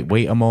 you might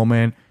wait a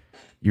moment.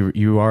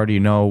 You already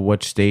know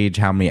which stage,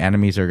 how many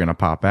enemies are going to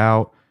pop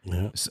out.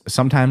 Yeah.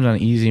 Sometimes on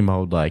easy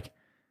mode, like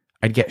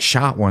I'd get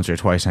shot once or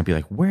twice and I'd be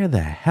like, where the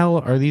hell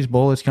are these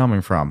bullets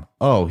coming from?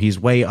 Oh, he's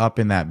way up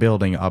in that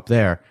building up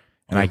there.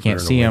 And I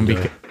can't see him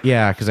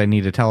because I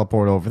need to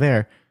teleport over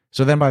there.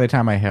 So then by the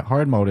time I hit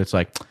hard mode, it's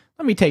like,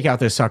 let me take out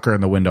this sucker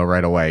in the window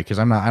right away, because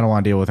I don't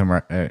want to deal with him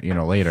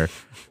later.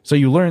 So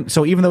you learn.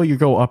 So even though you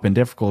go up in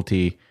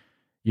difficulty,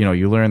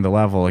 you learn the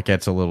level, it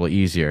gets a little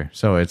easier.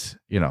 So it's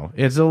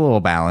it's a little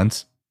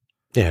balance.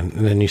 Yeah, and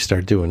then you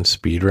start doing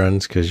speed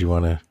runs because you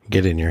want to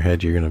get in your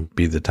head you're going to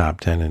be the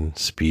top 10 in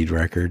speed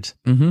records.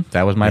 Mm-hmm.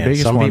 That was my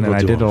biggest one, and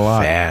I did a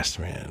lot. Fast,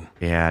 man.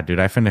 Yeah, dude,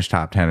 I finished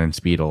top 10 in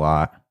speed a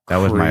lot. That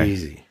was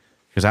crazy.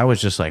 Because I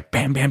was just like,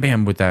 bam, bam,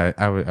 bam with that.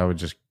 I would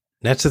just.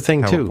 That's the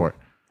thing, teleport.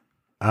 Too.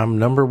 I'm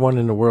number 1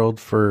 in the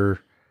world for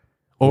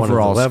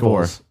overall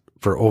score.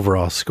 For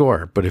overall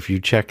score. But if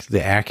you check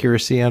the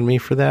accuracy on me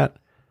for that,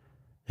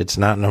 it's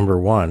not number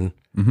 1.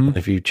 Mm-hmm.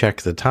 If you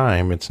check the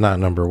time, it's not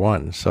number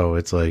 1. So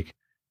it's like,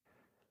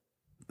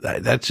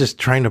 that's just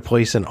trying to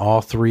place in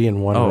all 3 in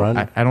one run.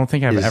 I don't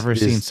think I've ever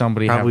seen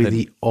somebody probably have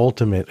the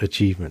ultimate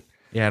achievement.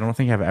 Yeah, I don't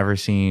think I've ever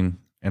seen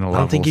in a level. I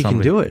don't think you can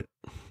do it.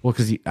 Well,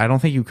 because I don't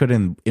think you could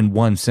in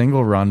one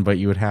single run, but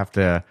you would have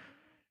to,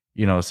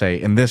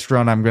 say in this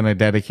run I'm going to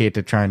dedicate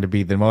to trying to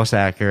be the most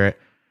accurate.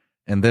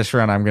 In this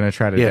run I'm going to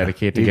try to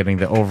dedicate to getting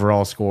the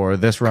overall score.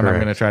 This run I'm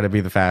going to try to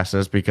be the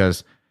fastest,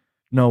 because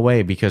no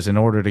way. Because in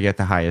order to get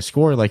the highest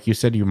score, like you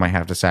said, you might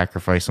have to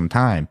sacrifice some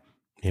time.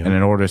 And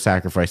in order to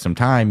sacrifice some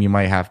time, you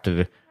might have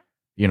to,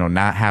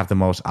 not have the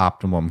most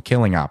optimum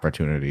killing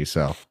opportunity.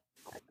 So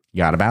you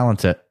got to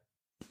balance it.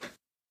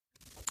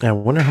 I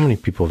wonder how many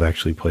people have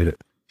actually played it.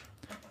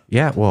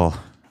 Yeah,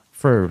 well,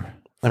 for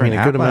a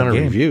good amount of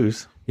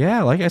reviews.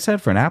 Yeah, like I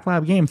said, for an App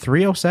Lab game,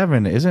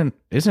 307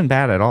 isn't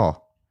bad at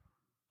all.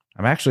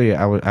 I'm actually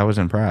I was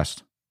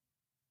impressed.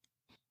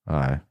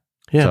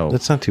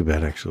 That's not too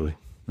bad actually.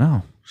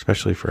 No,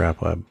 especially for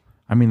App Lab.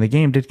 I mean, the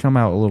game did come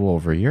out a little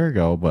over a year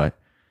ago, but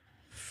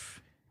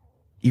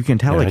you can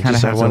tell it kind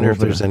of has. I wonder if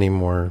there's any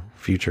more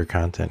future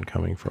content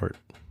coming for it.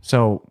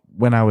 So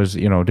when I was,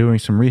 doing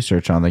some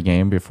research on the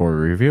game before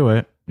we review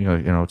it,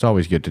 it's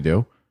always good to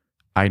do.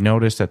 I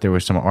noticed that there were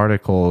some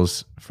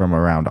articles from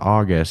around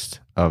August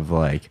of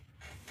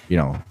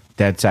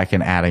Dead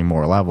Second adding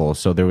more levels.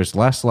 So there was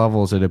less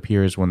levels, it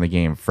appears, when the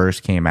game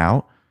first came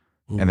out,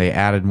 and they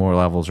added more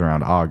levels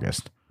around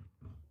August.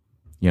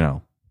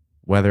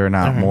 Whether or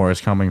not more is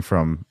coming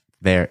from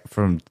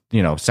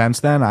since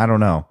then, I don't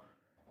know.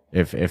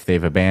 If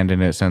they've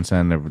abandoned it since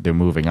then, they're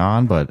moving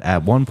on. But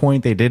at one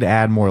point, they did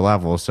add more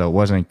levels, so it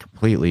wasn't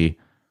completely,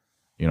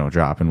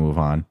 drop and move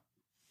on.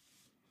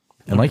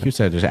 And like you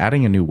said, just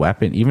adding a new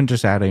weapon, even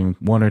just adding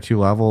 1 or 2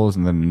 levels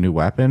and then a new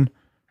weapon.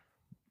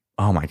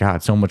 Oh my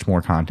God, so much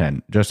more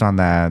content just on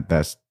that.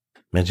 That's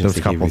those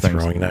couple things.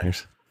 Throwing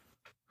knives.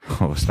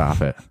 Oh,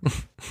 stop it.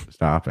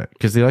 Stop it.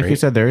 Because like you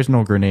said, there is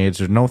no grenades.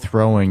 There's no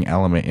throwing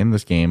element in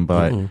this game,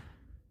 but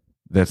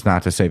that's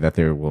not to say that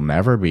there will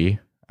never be.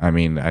 I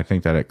mean, I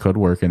think that it could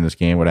work in this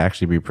game. Would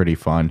actually be pretty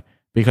fun,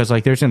 because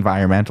there's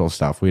environmental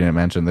stuff we didn't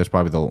mention. There's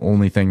probably the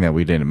only thing that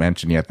we didn't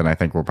mention yet that I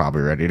think we're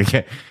probably ready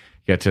to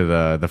get to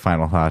the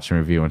final thoughts and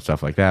review and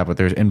stuff like that. But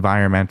there's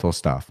environmental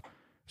stuff.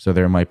 So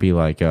there might be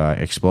a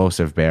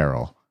explosive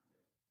barrel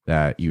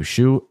that you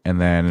shoot, and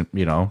then,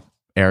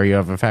 area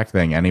of effect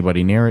thing.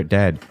 Anybody near it,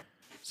 dead.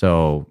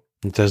 So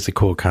it does the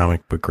cool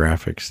comic book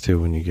graphics too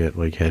when you get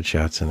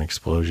headshots and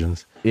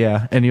explosions.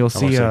 Yeah, and you'll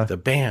see the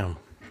bam.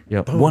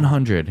 Yeah,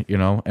 100,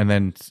 and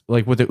then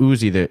with the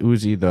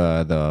Uzi,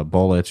 the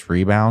bullets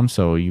rebound,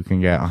 so you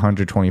can get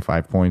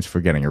 125 points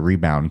for getting a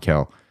rebound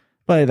kill.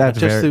 But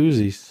that's not just the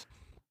Uzis.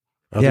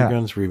 Other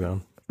guns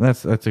rebound.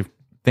 That's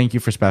thank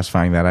you for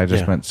specifying that. I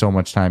just spent so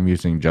much time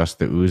using just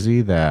the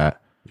Uzi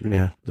that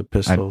the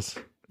pistols.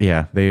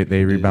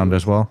 They rebound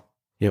as well.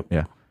 Yep.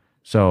 Yeah.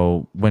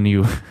 So when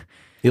you'll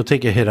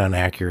take a hit on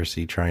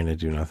accuracy trying to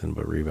do nothing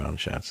but rebound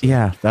shots.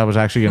 Yeah, that was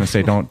actually going to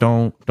say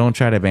don't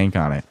try to bank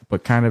on it,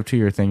 but kind of to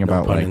your thing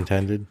about pun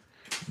intended,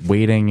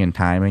 waiting and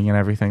timing and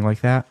everything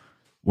like that.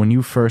 When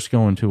you first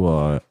go into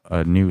a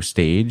new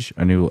stage,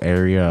 a new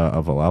area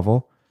of a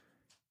level,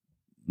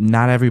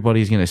 not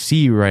everybody's going to see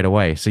you right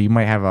away. So you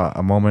might have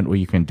a moment where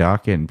you can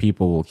duck and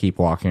people will keep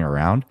walking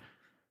around.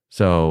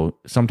 So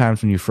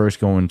sometimes when you first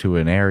go into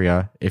an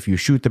area, if you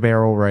shoot the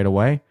barrel right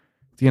away,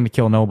 it's going to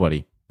kill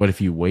nobody. But if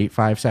you wait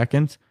 5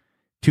 seconds,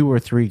 2 or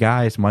 3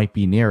 guys might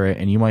be near it,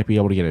 and you might be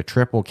able to get a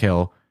triple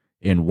kill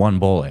in 1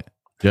 bullet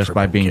just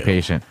by being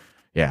patient.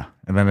 Yeah.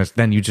 And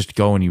then you just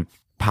go and you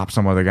pop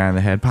some other guy in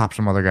the head, pop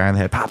some other guy in the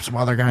head, pop some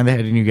other guy in the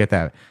head, and you get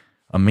that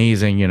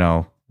amazing,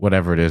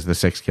 whatever it is, the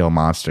 6-kill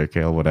monster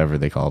kill, whatever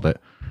they called it.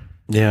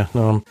 Yeah,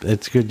 no,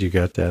 it's good you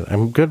got that.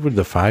 I'm good with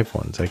the 5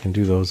 ones. I can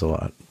do those a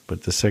lot.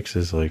 But the 6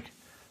 is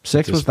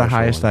 6 was the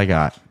highest I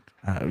got.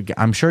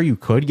 I'm sure you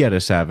could get a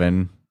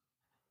 7,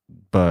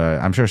 but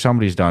I'm sure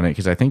somebody's done it,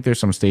 because I think there's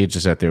some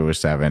stages that there was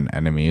 7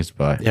 enemies.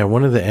 But yeah,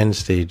 one of the end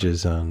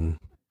stages on,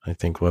 I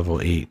think,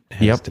 level 8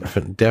 has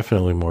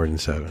definitely more than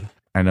 7.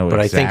 I know, but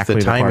exactly I think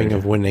the timing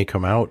of when they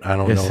come out, I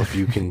don't know if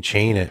you can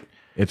chain it.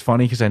 It's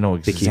funny because I know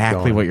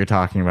exactly what you're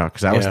talking about,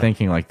 because I was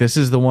thinking this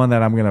is the one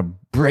that I'm going to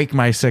break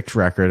my 6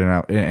 record.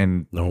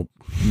 And nope.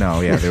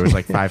 No, yeah, there was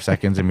 5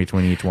 seconds in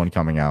between each one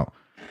coming out.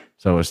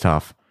 So it was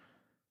tough.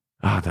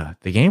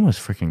 The game was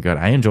freaking good.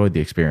 I enjoyed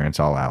the experience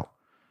all out.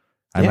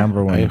 I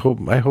remember when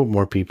I hope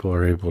more people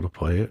are able to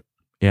play it.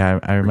 Yeah,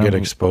 I remember get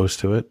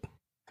exposed to it.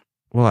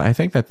 Well, I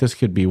think that this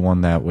could be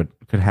one that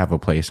could have a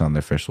place on the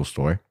official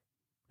store,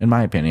 in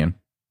my opinion.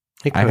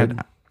 It could.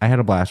 I had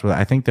a blast with it.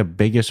 I think the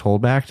biggest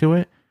holdback to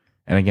it,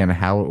 and again,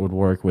 how it would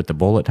work with the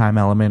bullet time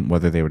element,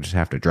 whether they would just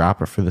have to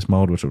drop it for this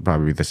mode, which would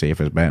probably be the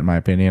safest bet in my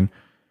opinion.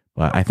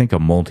 But I think a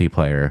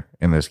multiplayer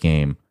in this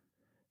game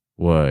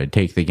would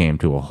take the game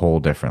to a whole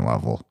different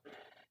level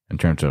in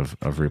terms of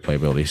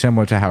replayability,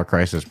 similar to how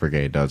Crisis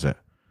Brigade does it.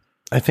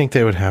 I think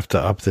they would have to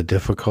up the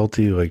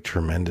difficulty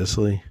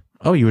tremendously.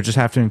 Oh, you would just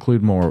have to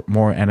include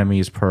more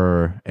enemies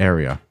per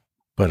area.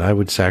 But I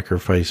would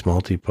sacrifice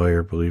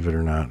multiplayer, believe it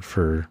or not,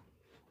 for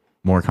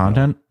more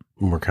content.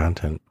 More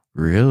content.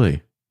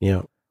 Really?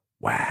 Yeah.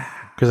 Wow.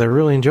 Because I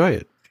really enjoy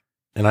it,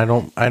 and I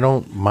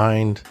don't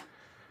mind.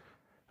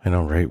 I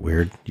know, right?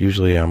 Weird.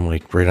 Usually I'm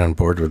right on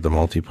board with the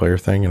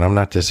multiplayer thing, and I'm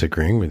not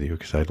disagreeing with you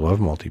because I love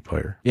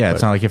multiplayer. Yeah,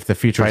 it's not like if the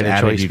feature is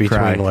added, choice you'd between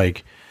cry.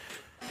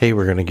 hey,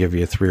 we're going to give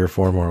you 3 or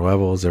 4 more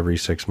levels every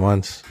 6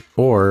 months,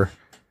 or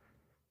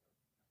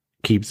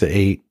keep the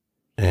 8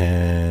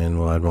 and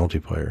we'll add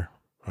multiplayer.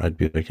 I'd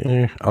be like,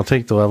 I'll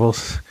take the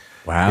levels.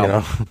 Wow. You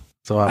know,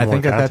 it's a lot I more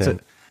think that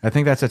content. I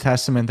think that's a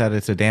testament that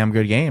it's a damn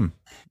good game.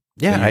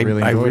 Yeah, So you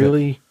I enjoyed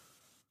really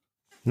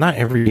not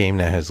every game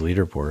that has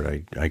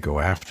leaderboard I go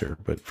after,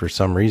 but for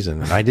some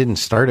reason, and I didn't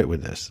start it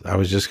with this. I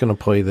was just going to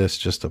play this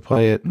just to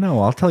play it. No,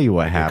 I'll tell you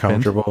what Get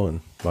happened. comfortable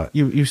and what?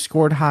 You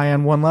scored high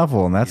on one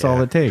level, and that's all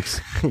Yeah. it takes.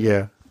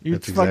 Yeah, You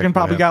that's fucking exactly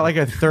probably what got happened.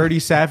 like a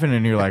 37,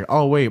 and you're like,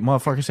 oh wait,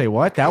 motherfucker, say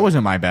what? That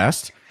wasn't my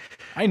best.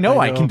 I know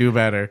I can do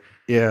better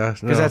Yeah,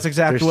 because that's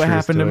exactly what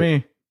happened to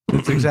me.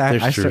 It's exactly.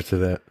 There's truth to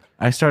that.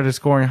 I started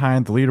scoring high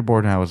on the leaderboard,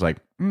 and I was like,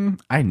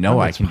 I know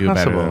I it's can do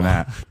better possible. than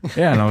that.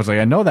 Yeah, and I was like,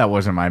 I know that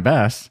wasn't my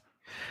best.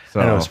 So,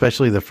 I know,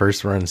 especially the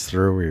first runs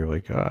through where you're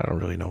like, oh, I don't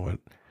really know what.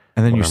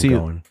 and then where you I'm see,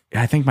 going.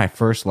 I think my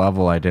first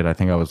level I did, I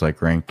think I was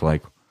like ranked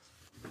like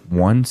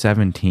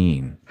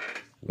 117,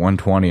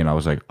 120, and I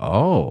was like,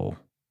 oh,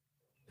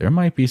 there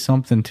might be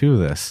something to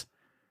this.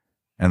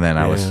 And then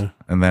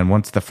and then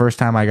once the first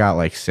time I got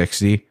like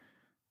 60,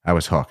 I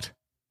was hooked.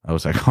 I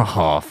was like,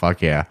 oh,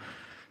 fuck yeah.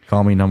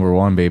 Call me number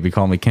one, baby.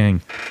 Call me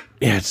king.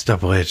 Yeah, it's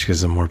double edged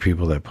because the more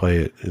people that play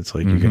it, it's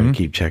like you got to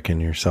keep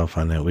checking yourself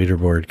on that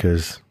leaderboard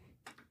because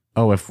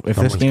Oh, if this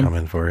someone's game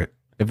coming for it.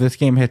 if this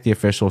game hit the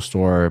official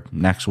store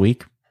next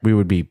week, we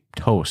would be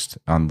toast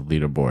on the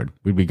leaderboard.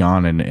 We'd be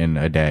gone in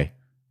a day,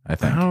 I I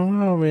think. don't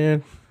know,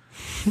 man.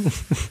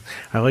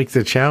 I like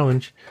the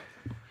challenge.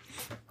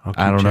 I'll keep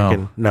I don't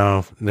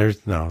know.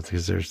 No,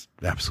 because there's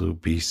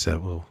absolute beasts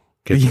that will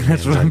get Yeah, their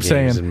that's hands what on I'm games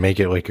saying. and make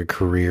it like a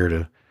career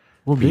to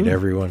Well, beat dude,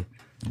 everyone.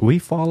 we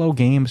follow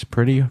games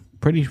pretty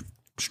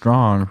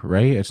strong,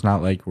 right? It's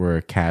not like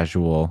we're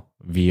casual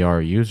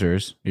VR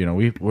users. You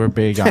know, we're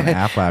big on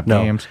App Lab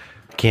No. games.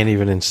 Can't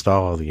even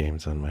install all the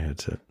games on my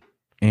headset.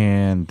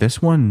 And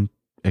this one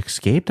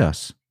escaped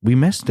us. We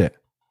missed it.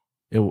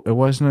 It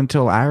wasn't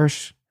until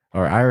Irish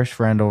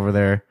friend over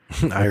there,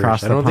 Irish.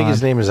 Across I the don't think his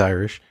pond. name is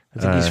Irish. I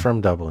think he's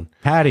from Dublin.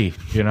 Patty,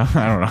 you know,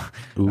 I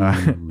don't know.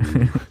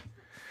 Ooh.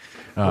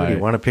 Oh, you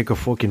want to pick a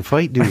fucking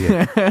fight, do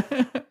you?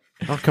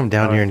 I'll come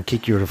down here and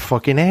kick you in the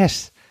fucking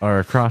ass. Our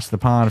across the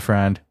pond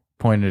friend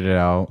pointed it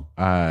out.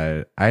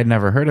 I had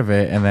never heard of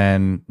it. And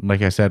then,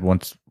 like I said,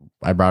 once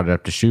I brought it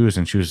up to Shoes,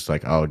 and Shoes was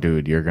like, oh,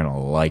 dude, you're going to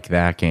like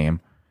that game.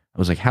 I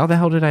was like, how the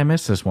hell did I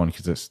miss this one?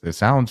 Because it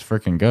sounds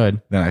freaking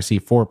good. Then I see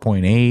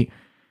 4.8. I'm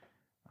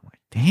like,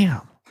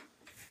 damn.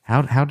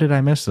 How did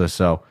I miss this?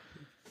 So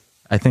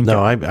I think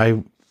No,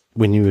 I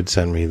when you would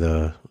send me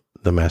the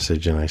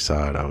message and I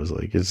saw it, I was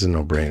like, it's a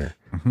no-brainer.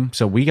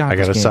 so we got I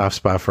got a this game. soft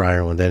spot for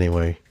Ireland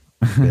anyway.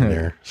 Been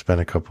there,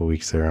 spent a couple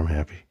weeks there. I'm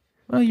happy.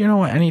 Well, you know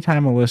what?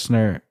 Anytime a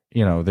listener,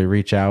 you know, they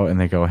reach out and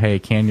they go, hey,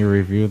 can you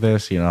review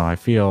this? You know, I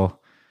feel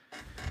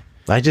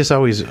I just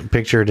always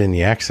picture it in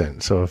the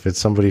accent. So if it's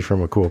somebody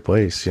from a cool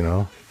place, you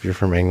know, if you're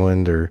from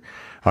England or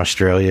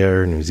Australia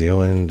or New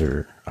Zealand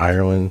or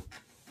Ireland,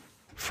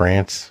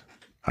 France,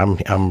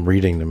 I'm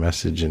reading the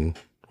message in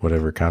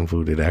whatever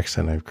convoluted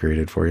accent I've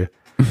created for you.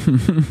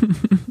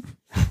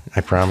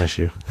 I promise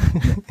you.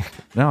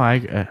 no,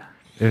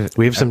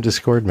 We have some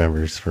Discord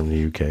members from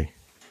the UK.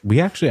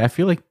 I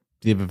feel like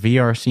the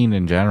VR scene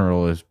in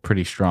general is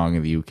pretty strong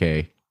in the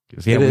UK.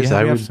 'Cause, yeah, It we is.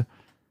 have-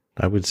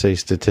 I would say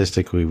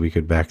statistically we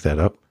could back that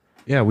up.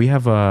 Yeah, we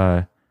have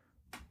a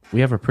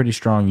pretty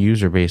strong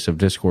user base of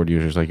Discord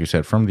users, like you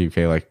said, from the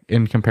UK. Like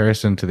in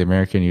comparison to the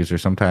American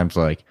users, sometimes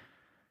like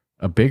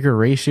a bigger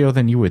ratio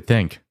than you would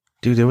think.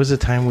 Dude, there was a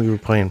time we were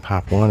playing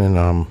Pop 1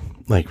 and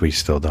like we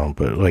still don't,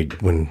 but like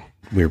when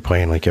we were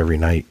playing like every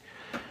night.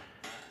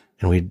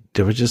 And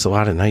there was just a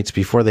lot of nights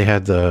before they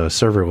had the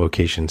server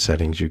location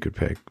settings you could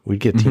pick. We'd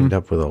get teamed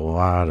up with a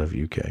lot of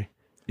UK.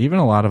 Even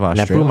a lot of And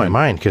that Australia. blew my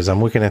mind because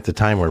I'm looking at the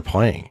time we're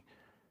playing.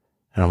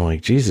 And I'm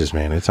like, Jesus,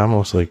 man, it's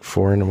almost like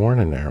 4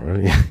 a.m. there.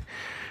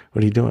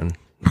 What are you doing?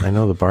 I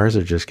know the bars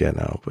are just getting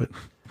out, but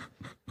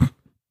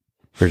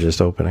we're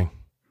just opening.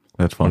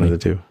 That's One funny. of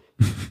the two.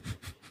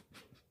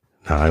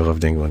 No, I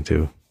loved England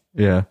too.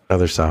 Yeah.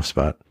 Another soft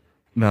spot.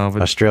 No,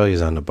 but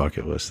Australia's on the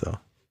bucket list though.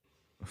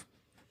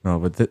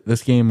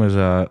 this game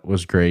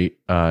was great.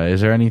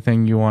 Is there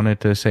anything you wanted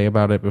to say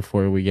about it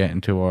before we get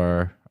into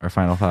our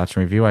final thoughts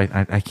and review?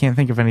 I can't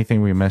think of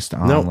anything we missed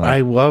on. No,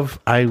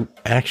 I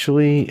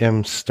actually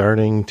am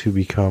starting to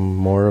become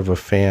more of a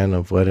fan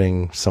of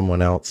letting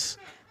someone else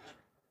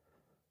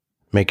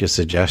make a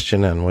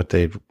suggestion on what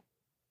they'd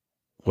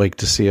like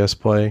to see us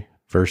play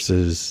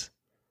versus,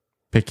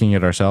 picking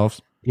it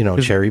ourselves.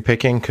 cherry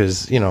picking.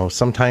 Cause,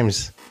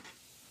 sometimes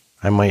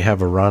I might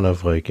have a run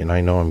of like, and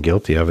I know I'm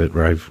guilty of it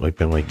where I've like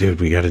been like, dude,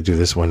 we got to do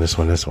this one,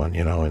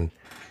 and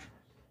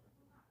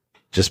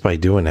just by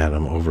doing that,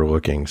 I'm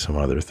overlooking some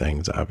other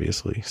things,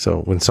 obviously.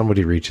 So when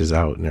somebody reaches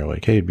out and they're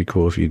like, hey, it'd be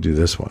cool if you do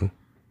this one,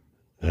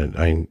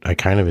 and I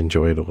kind of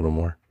enjoy it a little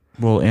more.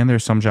 Well, and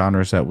there's some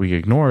genres that we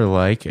ignore,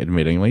 like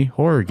admittingly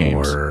horror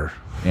games. Horror.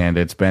 And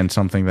it's been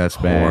something that's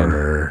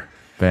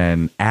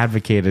been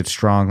advocated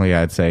strongly,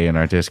 I'd say, in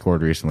our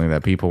Discord recently,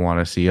 that people want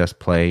to see us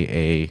play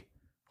a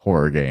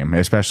horror game,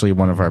 especially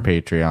one of our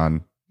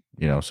Patreon,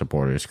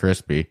 supporters,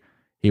 Crispy.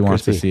 He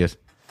wants to see us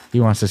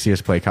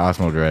play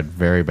Cosmodread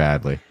very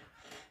badly.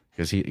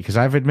 Because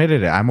I've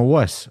admitted it, I'm a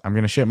wuss. I'm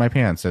gonna shit my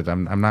pants.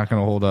 I'm not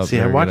gonna hold up. See,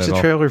 I watched the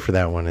trailer for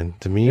that one, and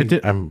to me, I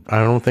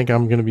don't think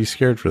I'm gonna be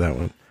scared for that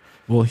one.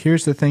 Well,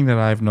 here's the thing that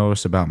I've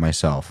noticed about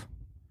myself: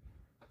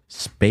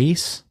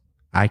 space,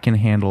 I can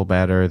handle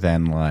better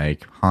than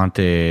like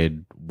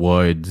haunted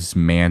woods,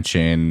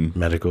 mansion,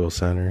 medical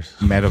centers,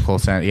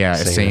 yeah,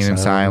 insane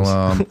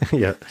asylum,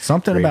 yeah,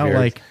 something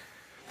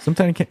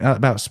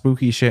about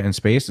spooky shit in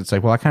space. It's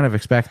like, well, I kind of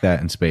expect that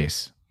in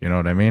space. You know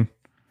what I mean?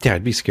 Yeah,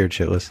 I'd be scared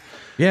shitless.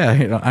 Yeah, I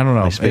don't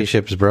know. My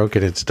spaceship's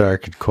broken. It's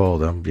dark and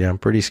cold. I'm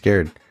pretty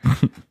scared.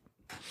 I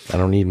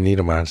don't even need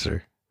a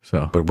monster.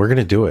 But we're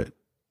gonna do it.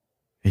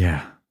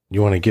 Yeah.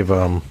 You want to give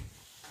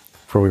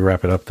before we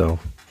wrap it up though?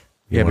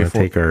 Before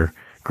take our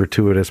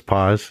gratuitous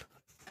pause.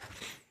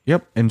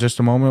 Yep. In just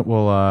a moment,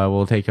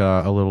 we'll take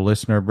a little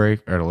listener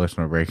break, a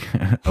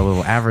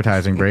little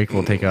advertising break.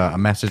 We'll take a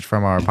message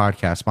from our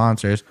podcast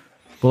sponsors.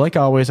 But like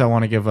always, I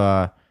want to give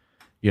a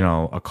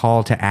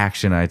call to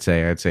action. I'd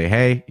say,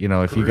 hey,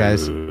 if you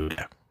guys,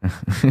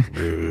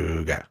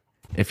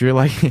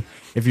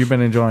 if you've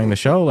been enjoying the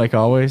show, like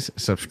always,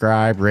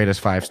 subscribe, rate us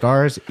 5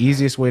 stars.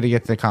 Easiest way to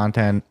get the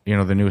content,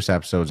 the newest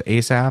episodes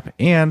ASAP,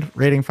 and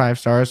rating 5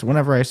 stars.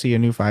 Whenever I see a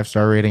new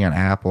 5-star rating on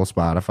Apple,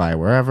 Spotify,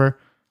 wherever,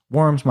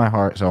 warms my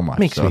heart so much.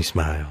 Makes me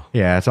smile.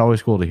 Yeah, it's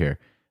always cool to hear.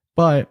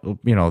 But,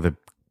 the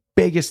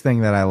biggest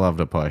thing that I love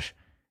to push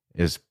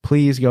is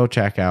please go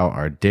check out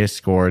our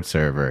Discord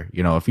server.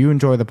 If you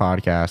enjoy the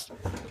podcast,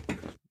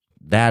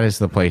 that is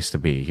the place to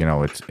be.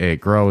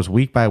 It grows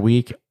week by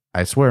week.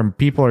 I swear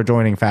people are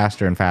joining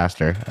faster and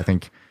faster. I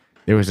think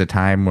there was a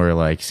time where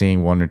like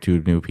seeing 1 or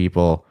 2 new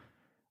people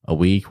a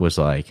week was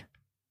like,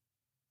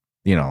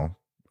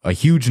 a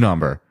huge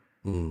number.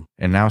 And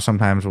now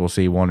sometimes we'll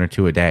see 1 or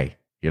 2 a day.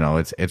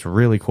 It's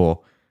really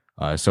cool.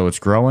 So it's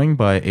growing,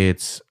 but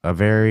it's a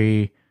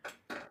very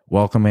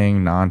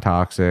welcoming,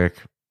 non-toxic,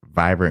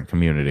 vibrant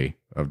community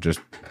of just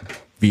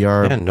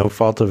VR. Yeah, no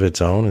fault of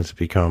its own. It's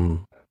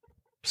become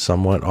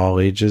somewhat all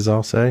ages,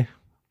 I'll say.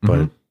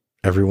 But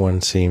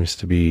everyone seems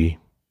to be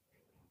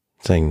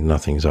saying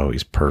nothing's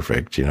always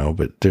perfect,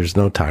 but there's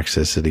no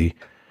toxicity.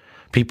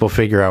 People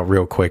figure out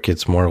real quick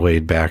it's more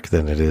laid back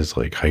than it is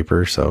like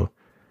hyper. So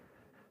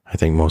I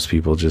think most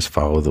people just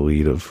follow the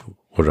lead of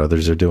what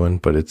others are doing,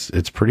 but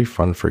it's pretty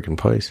fun freaking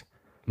place.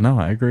 No,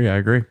 I agree.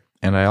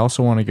 And I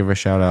also want to give a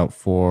shout out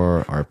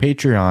for our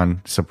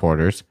Patreon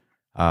supporters.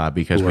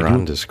 Because who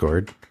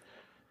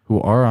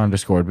are on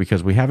Discord,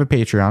 because we have a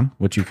Patreon,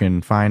 which you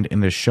can find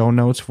in the show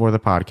notes for the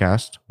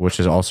podcast, which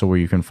is also where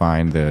you can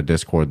find the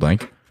Discord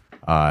link.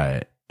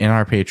 In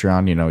our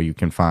Patreon, you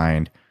can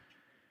find,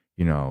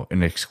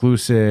 an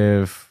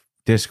exclusive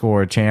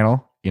Discord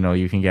channel.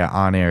 You can get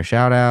on-air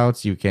shout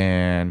outs.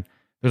 There's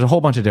a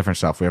whole bunch of different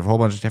stuff. We have a whole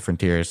bunch of different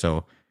tiers.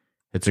 So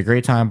it's a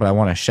great time, but I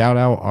want to shout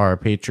out our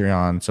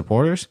Patreon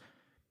supporters.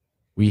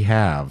 We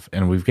have,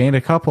 and we've gained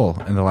a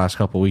couple in the last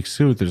couple weeks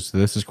too.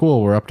 This is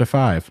cool. We're up to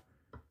 5.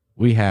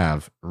 We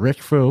have Rick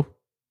Fu,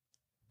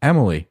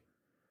 Emily,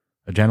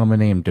 a gentleman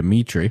named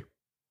Dimitri,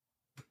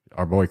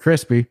 our boy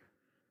Crispy,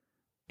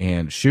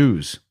 and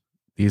Shoes.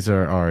 These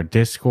are our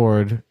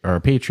Discord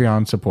or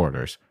Patreon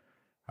supporters.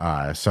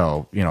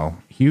 So,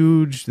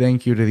 huge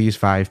thank you to these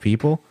 5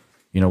 people.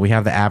 We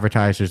have the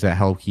advertisers that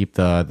help keep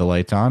the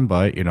lights on,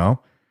 but,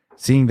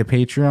 seeing the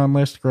Patreon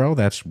list grow,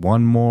 that's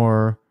one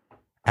more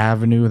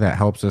avenue that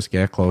helps us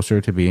get closer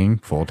to being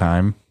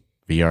full-time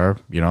VR,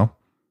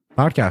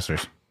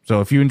 podcasters. So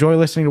if you enjoy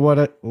listening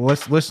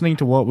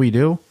to what we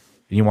do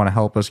and you want to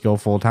help us go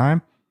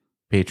full-time,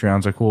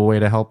 Patreon's a cool way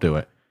to help do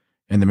it.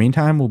 In the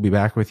meantime, we'll be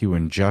back with you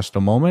in just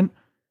a moment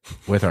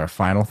with our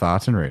final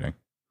thoughts and rating.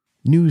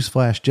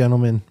 Newsflash,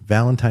 gentlemen,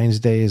 Valentine's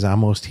Day is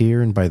almost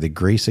here, and by the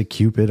grace of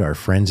Cupid, our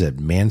friends at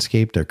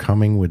Manscaped are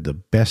coming with the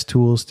best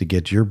tools to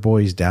get your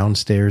boys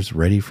downstairs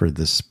ready for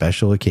this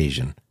special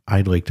occasion.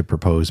 I'd like to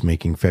propose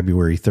making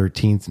February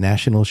 13th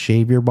National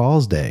Shave Your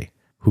Balls Day.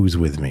 Who's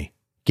with me?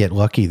 Get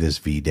lucky this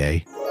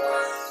V-Day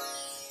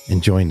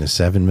and join the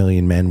 7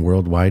 million men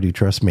worldwide who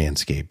trust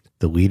Manscaped,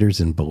 the leaders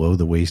in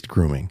below-the-waist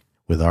grooming.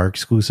 With our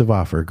exclusive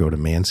offer, go to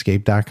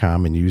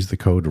manscaped.com and use the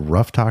code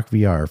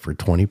RoughTalkVR for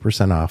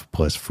 20% off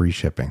plus free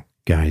shipping.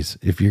 Guys,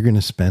 if you're going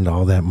to spend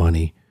all that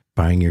money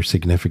buying your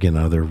significant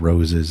other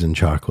roses and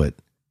chocolate,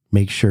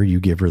 make sure you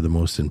give her the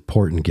most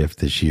important gift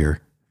this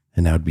year,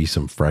 and that would be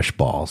some fresh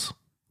balls.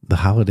 The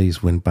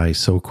holidays went by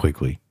so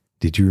quickly.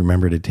 Did you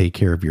remember to take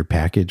care of your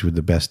package with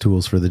the best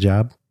tools for the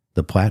job?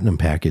 The Platinum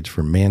Package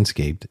from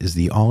Manscaped is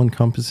the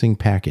all-encompassing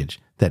package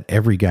that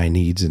every guy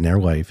needs in their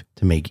life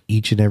to make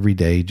each and every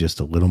day just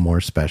a little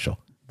more special.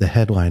 The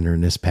headliner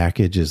in this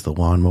package is the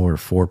Lawnmower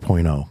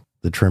 4.0.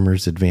 The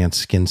trimmer's advanced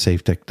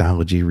skin-safe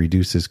technology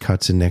reduces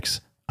cuts and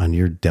nicks on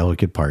your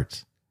delicate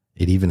parts.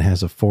 It even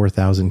has a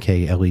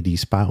 4000K LED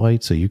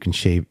spotlight so you can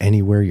shave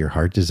anywhere your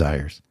heart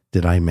desires.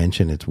 Did I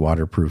mention it's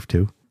waterproof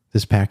too?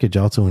 This package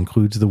also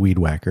includes the Weed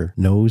Whacker,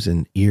 nose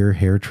and ear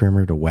hair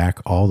trimmer to whack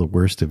all the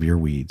worst of your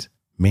weeds.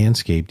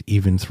 Manscaped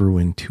even threw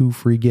in 2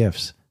 free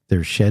gifts: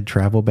 their Shed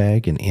travel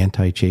bag and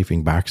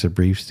anti-chafing boxer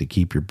briefs to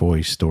keep your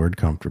boys stored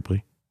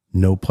comfortably.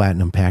 No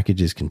platinum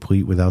package is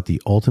complete without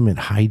the ultimate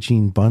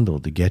hygiene bundle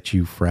to get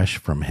you fresh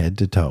from head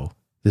to toe.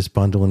 This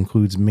bundle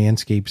includes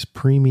Manscaped's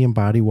premium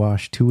body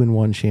wash,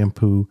 2-in-1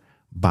 shampoo,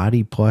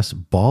 Body Plus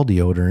ball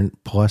deodorant,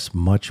 plus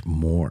much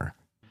more.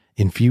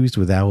 Infused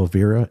with aloe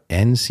vera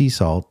and sea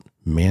salt,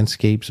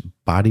 Manscaped's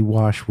body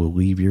wash will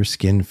leave your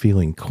skin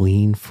feeling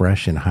clean,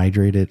 fresh, and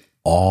hydrated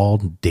all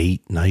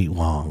date night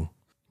long.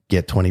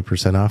 Get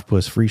 20% off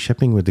plus free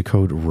shipping with the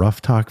code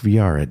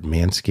RoughTalkVR at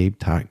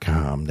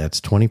manscaped.com.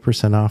 That's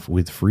 20% off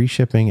with free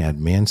shipping at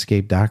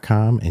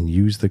manscaped.com and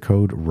use the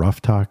code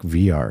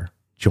RoughTalkVR.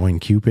 Join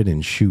Cupid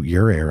and shoot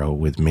your arrow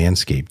with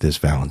Manscaped this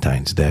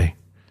Valentine's Day.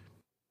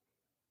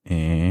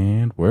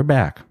 And we're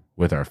back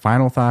with our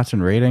final thoughts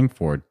and rating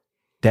for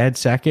Dead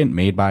Second,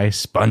 made by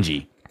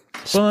Spongy.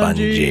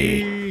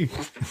 Spongy.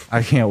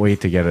 I can't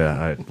wait to get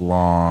a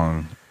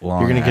long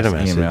You're going to get a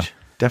message. Email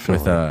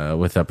Definitely.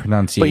 with a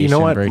pronunciation. But you know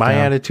what? breakdown. My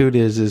attitude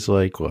is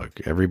like,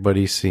 look,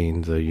 everybody's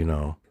seen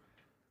the,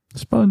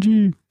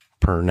 Spongy.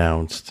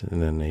 pronounced,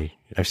 and then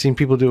I've seen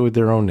people do it with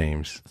their own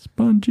names.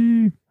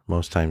 Spongy.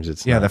 Most times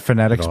it's Yeah, not the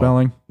phonetic at all.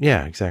 spelling.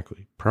 Yeah,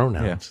 exactly.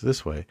 Pronouns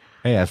this way.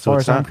 Hey, as So far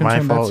it's as I'm not my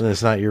concerned, fault, and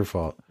it's not your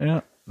fault.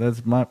 yeah,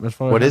 that's my. As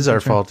far What as is I'm our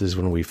concerned. fault is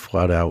when we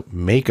flood out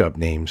makeup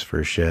names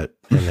for shit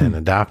and then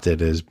adopt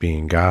it as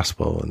being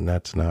gospel, and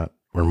that's not.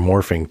 We're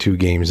morphing 2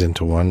 games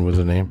into one with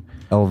a name.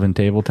 Elven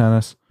table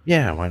tennis.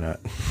 Yeah, why not?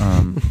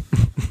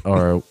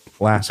 Or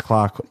last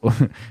clock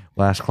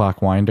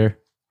winder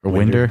or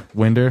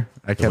winder.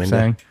 I kept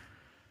saying.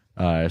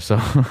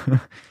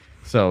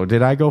 So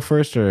did I go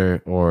first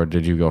or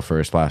did you go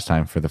first last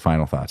time for the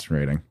final thoughts and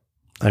rating?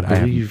 I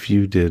believe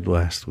you did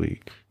last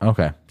week.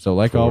 Okay, so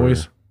like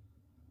always.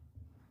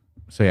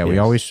 So yeah,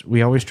 Yes.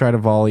 we always try to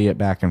volley it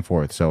back and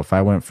forth. So if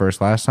I went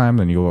first last time,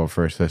 then you'll go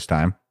first this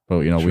time. But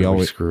we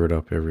always screw it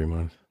up every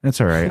month. That's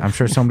all right. I'm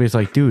sure somebody's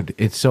like, dude,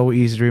 it's so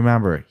easy to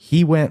remember.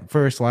 He went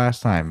first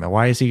last time.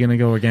 Why is he going to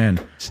go again?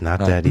 It's not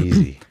that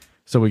easy.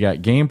 So we got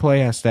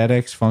gameplay,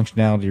 aesthetics,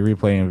 functionality,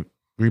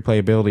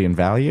 replayability, and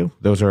value.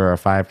 Those are our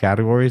 5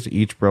 categories,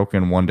 each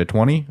broken 1 to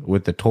 20,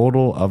 with the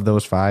total of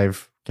those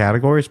 5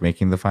 categories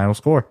making the final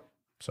score.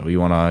 So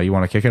you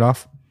wanna kick it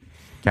off,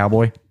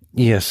 Cowboy?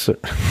 Yes. Sir.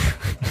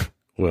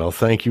 Well,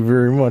 thank you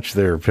very much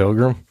there,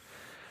 Pilgrim.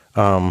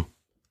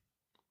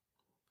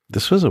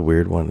 This was a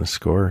weird one to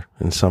score.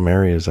 In some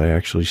areas, I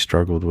actually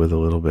struggled with a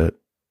little bit,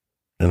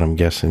 and I'm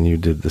guessing you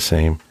did the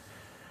same.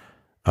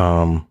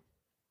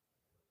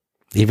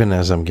 Even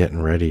as I'm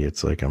getting ready,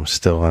 it's like I'm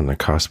still on the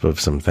cusp of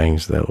some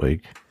things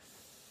that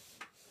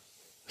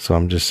so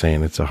I'm just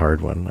saying it's a hard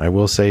one. I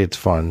will say it's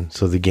fun.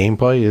 So the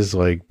gameplay is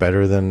like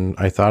better than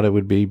I thought it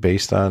would be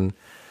based on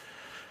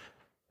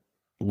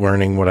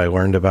learning what I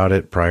learned about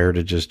it prior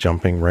to just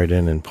jumping right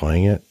in and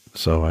playing it.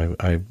 So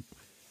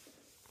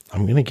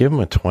I'm going to give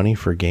them a 20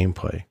 for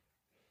gameplay.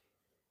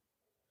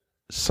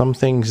 Some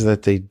things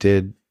that they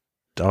did,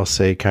 I'll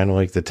say kind of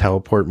like the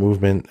teleport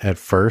movement at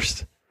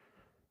first,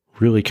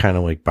 really kind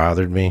of like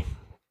bothered me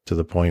to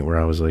the point where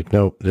I was like,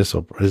 nope, this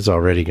is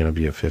already going to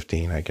be a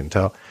 15. I can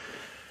tell.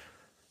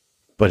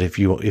 But if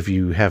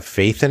you have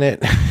faith in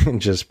it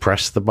and just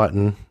press the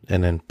button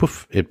and then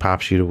poof, it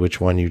pops you to which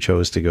one you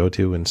chose to go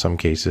to. In some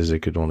cases, it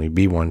could only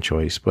be one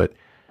choice,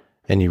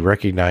 and you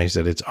recognize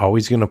that it's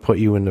always going to put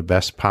you in the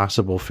best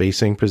possible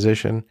facing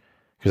position,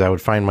 because I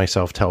would find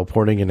myself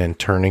teleporting and then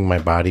turning my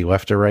body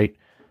left or right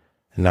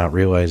and not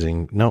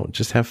realizing, no,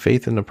 just have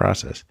faith in the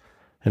process,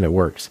 and it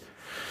works.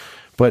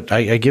 But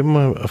I give them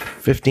a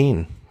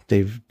 15.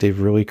 They've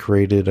really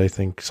created, I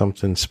think,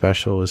 something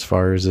special as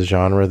far as the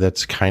genre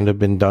that's kind of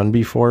been done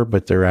before,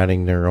 but they're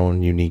adding their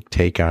own unique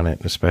take on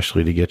it,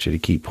 especially to get you to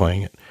keep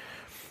playing it.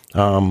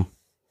 I'm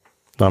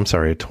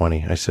sorry, a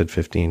 20. I said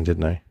 15,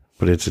 didn't I?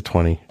 But it's a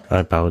 20. I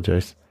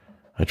apologize.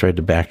 I tried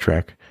to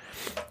backtrack.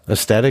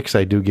 Aesthetics,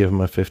 I do give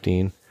them a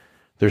 15.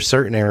 There's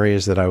certain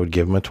areas that I would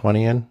give them a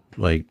 20 in,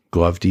 like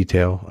glove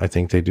detail. I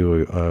think they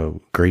do a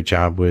great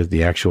job with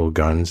the actual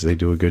guns. They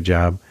do a good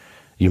job.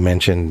 You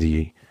mentioned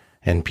the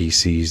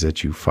NPCs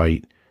that you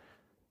fight.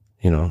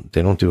 They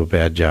don't do a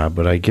bad job,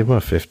 but I give them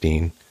a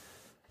 15.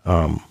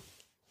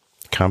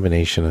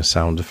 Combination of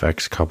sound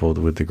effects coupled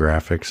with the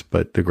graphics,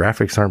 but the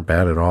graphics aren't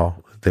bad at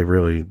all. They're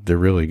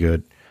really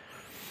good.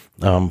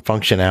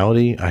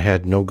 Functionality, I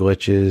had no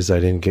glitches. I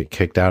didn't get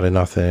kicked out of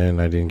nothing.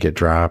 I didn't get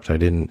dropped. I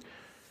didn't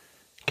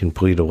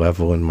complete a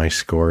level and my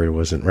score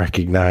wasn't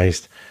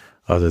recognized,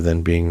 other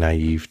than being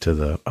naive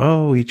to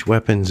each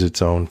weapon's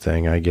its own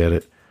thing. I get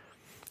it.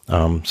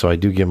 So I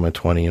do give them a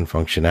 20 in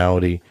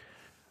functionality.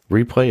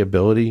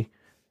 Replayability,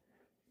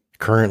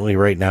 currently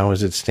right now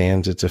as it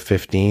stands, it's a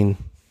 15.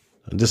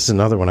 This is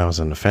another one I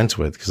was on the fence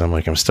with, because I'm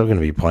like, I'm still going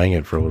to be playing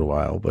it for a little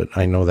while, but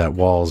I know that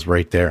wall's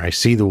right there. I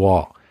see the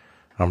wall.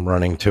 I'm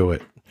running to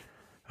it.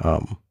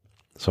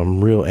 So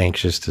I'm real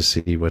anxious to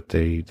see what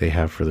they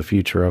have for the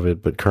future of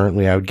it. But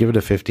currently I would give it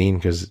a 15,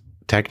 because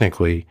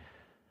technically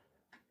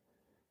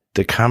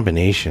the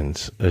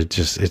combinations,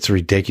 it's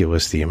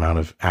ridiculous the amount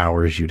of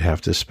hours you'd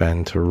have to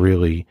spend to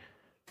really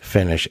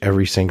finish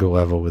every single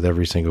level with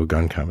every single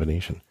gun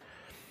combination.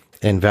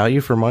 And value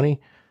for money,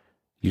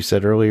 you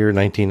said earlier,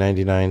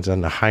 $19.99 is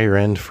on the higher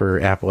end for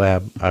App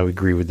Lab. I would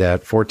agree with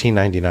that.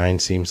 $14.99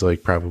 seems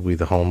like probably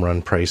the home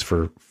run price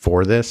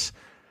for this,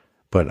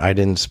 but I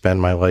didn't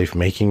spend my life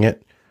making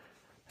it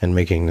and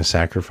making the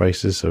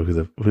sacrifices. So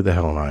who the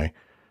hell am I?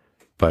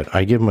 But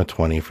I give them a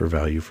 20 for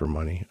value for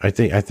money. I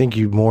think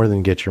you more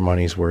than get your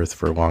money's worth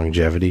for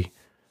longevity.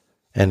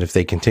 And if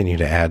they continue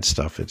to add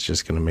stuff, it's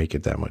just going to make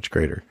it that much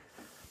greater.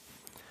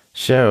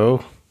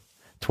 So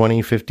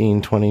 20,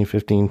 15, 20,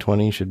 15,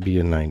 20 should be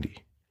a 90.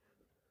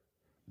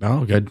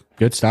 Oh,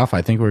 good stuff.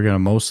 I think we're going to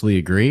mostly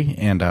agree.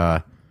 And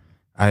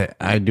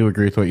I do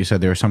agree with what you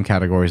said. There were some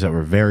categories that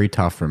were very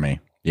tough for me.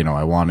 You know,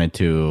 I wanted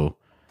to...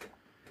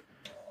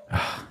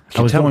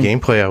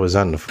 gameplay, I was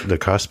on the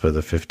cusp of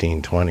the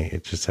 15, 20.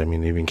 It just, it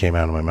even came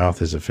out of my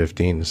mouth as a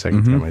 15 the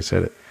second time I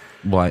said it.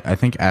 Well, I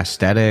think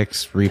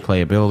aesthetics,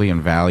 replayability,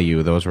 and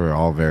value, those were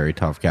all very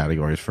tough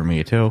categories for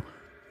me too.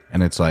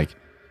 And it's like,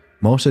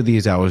 most of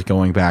these I was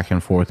going back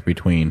and forth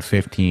between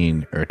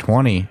 15 or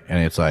 20.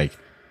 And it's like,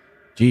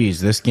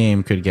 geez, this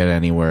game could get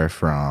anywhere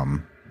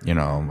from,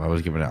 I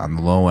was giving it on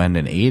the low end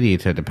an 80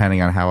 to,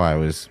 depending on how I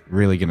was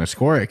really going to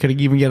score it, could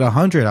even get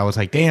 100. I was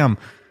like, damn,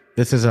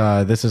 this is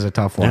a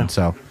tough one. Yeah.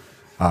 So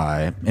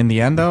in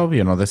the end, though,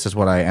 this is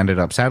what I ended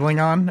up settling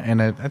on,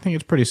 and I think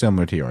it's pretty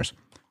similar to yours.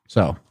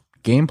 So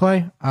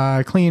gameplay,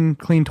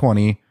 clean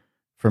 20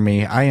 for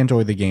me. I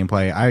enjoyed the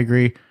gameplay. I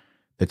agree.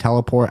 The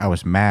teleport, I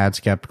was mad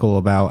skeptical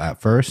about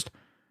at first.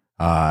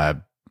 I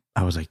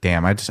was like,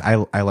 damn,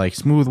 I like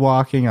smooth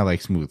walking. I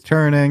like smooth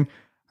turning.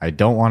 I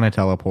don't want to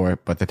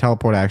teleport, but the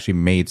teleport actually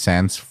made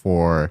sense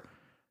for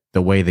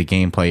the way the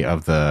gameplay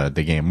of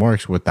the game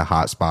works with the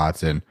hot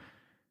spots, and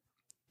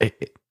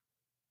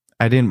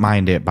I didn't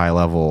mind it by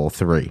level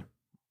 3.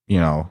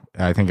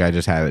 I think I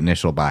just had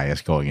initial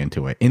bias going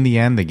into it. In the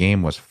end, the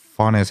game was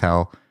fun as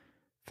hell.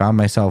 Found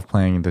myself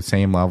playing the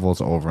same levels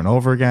over and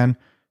over again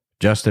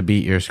just to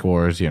beat your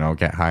scores,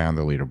 get high on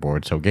the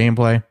leaderboard. So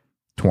gameplay,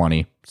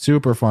 20.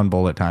 Super fun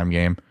bullet time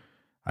game.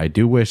 I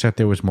do wish that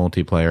there was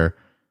multiplayer.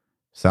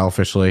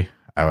 Selfishly,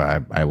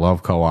 I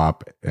love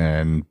co-op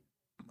and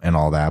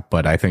all that,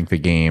 but I think the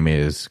game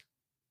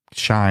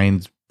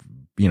shines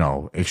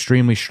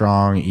extremely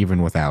strong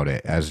even without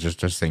it as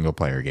just a single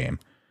player game.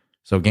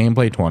 So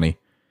gameplay 20.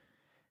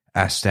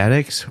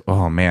 Aesthetics,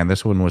 oh man,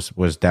 this one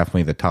was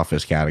definitely the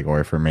toughest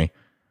category for me.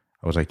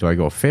 I was like, do I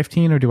go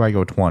 15 or do I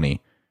go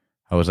 20?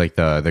 I was like,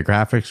 the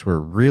graphics were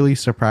really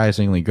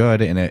surprisingly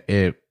good, and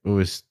it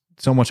was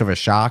so much of a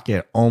shock,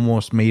 it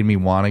almost made me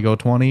want to go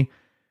 20.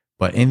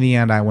 But in the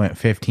end, I went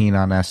 15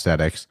 on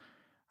aesthetics.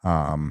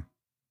 Like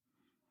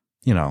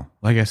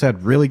I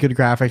said, really good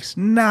graphics,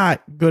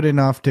 not good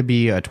enough to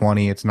be a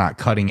 20. It's not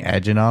cutting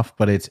edge enough,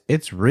 but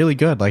it's really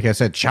good. Like I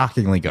said,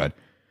 shockingly good.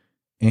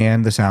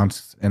 And the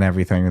sounds and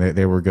everything,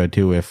 they were good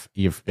too,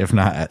 if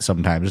not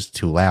sometimes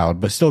too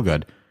loud, but still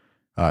good.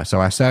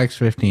 So aesthetics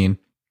 15.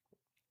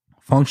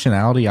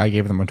 Functionality, I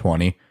gave them a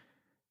 20.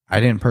 I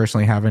didn't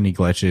personally have any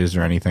glitches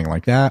or anything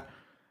like that.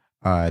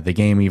 The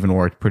game even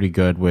worked pretty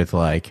good with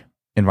like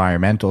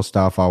environmental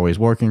stuff always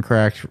working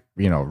correct,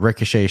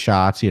 ricochet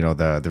shots,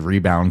 the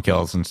rebound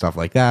kills and stuff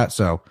like that.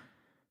 So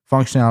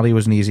functionality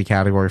was an easy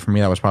category for me.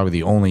 That was probably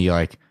the only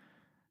like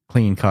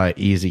clean cut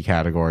easy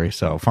category.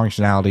 So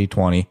functionality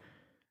 20.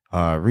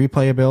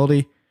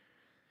 Replayability,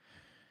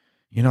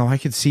 I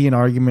could see an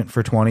argument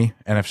for 20.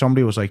 And if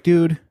somebody was like,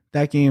 dude,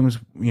 that game's,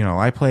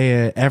 I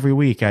play it every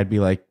week, I'd be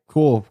like,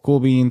 cool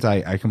beans.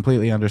 I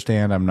completely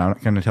understand. I'm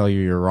not going to tell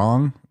you're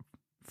wrong.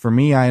 For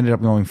me, I ended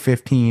up going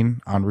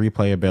 15 on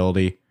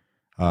replayability.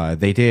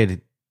 They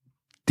did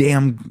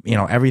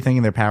everything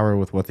in their power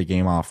with what the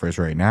game offers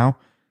right now.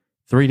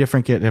 3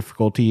 different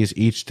difficulties,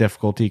 each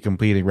difficulty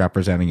completing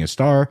representing a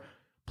star,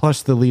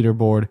 plus the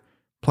leaderboard,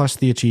 plus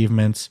the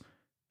achievements,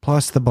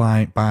 plus the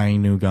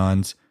buying new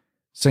guns,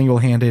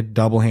 single-handed,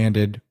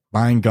 double-handed,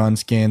 buying gun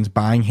skins,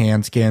 buying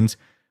hand skins.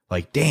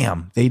 Like,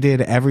 damn, they did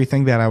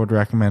everything that I would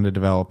recommend a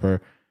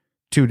developer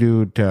to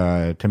do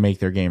to make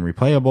their game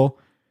replayable.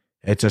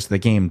 It's just the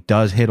game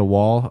does hit a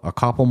wall. A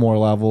couple more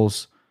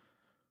levels,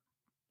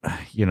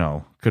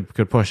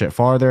 could push it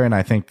farther. And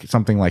I think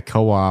something like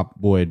co-op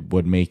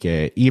would make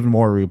it even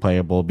more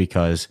replayable,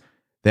 because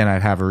then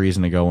I'd have a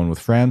reason to go in with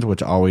friends,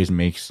 which always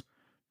makes,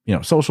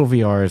 social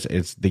VRs,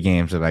 it's the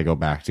games that I go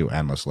back to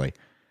endlessly.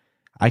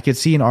 I could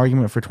see an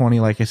argument for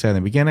 20, like I said in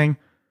the beginning,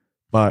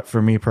 but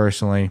for me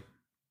personally,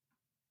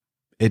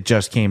 it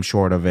just came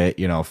short of it,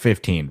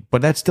 15.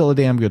 But that's still a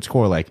damn good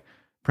score. Like,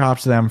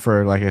 props to them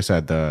for, like I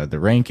said, the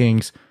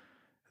rankings,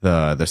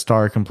 the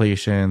star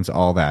completions,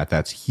 all that.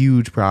 That's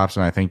huge props,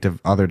 and I think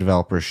other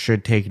developers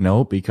should take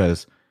note,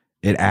 because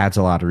it adds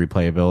a lot of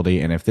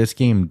replayability. And if this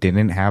game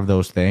didn't have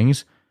those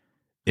things,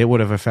 it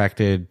would have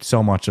affected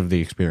so much of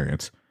the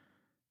experience.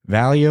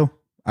 Value,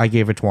 I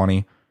gave it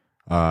 20.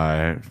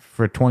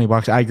 For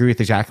 $20, I agree with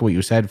exactly what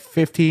you said.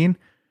 15,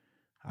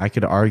 I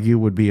could argue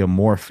would be a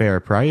more fair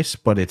price,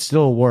 but it's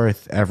still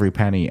worth every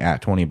penny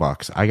at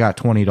 $20. I got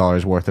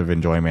 $20 worth of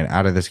enjoyment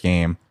out of this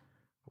game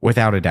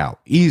without a doubt.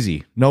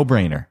 Easy, no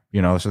brainer.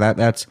 So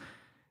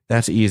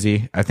that's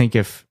easy. I think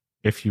if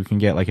you can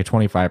get like a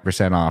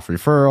 25% off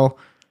referral,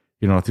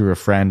 through a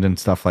friend and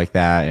stuff like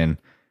that, and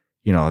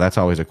that's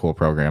always a cool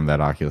program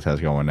that Oculus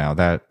has going now.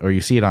 That, or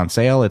you see it on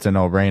sale, it's a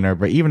no brainer.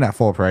 But even at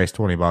full price,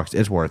 $20,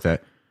 it's worth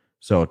it.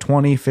 So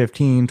 20,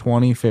 15,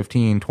 20,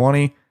 15,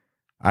 20.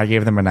 I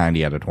gave them a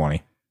 90 out of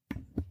 20.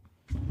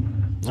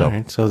 So, all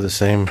right, so the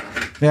same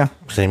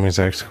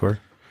exact score.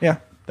 Yeah,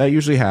 that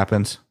usually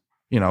happens.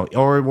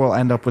 Or we'll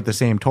end up with the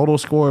same total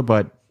score,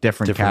 but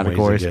different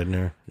categories. Ways of getting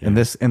there. Yeah.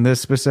 In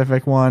this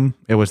specific one,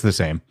 it was the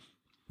same.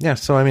 Yeah,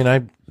 so I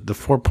mean, the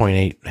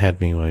 4.8 had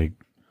me like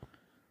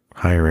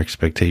higher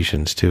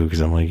expectations too,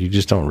 because I'm like, you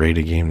just don't rate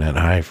a game that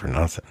high for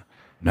nothing.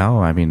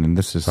 No, I mean, and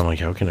this is. So I'm like,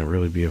 how can it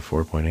really be a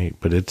 4.8?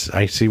 But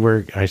I see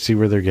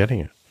where they're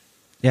getting it.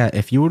 Yeah,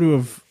 if you were to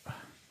have.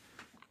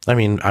 I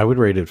mean, I would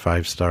rate it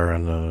 5-star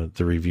on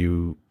the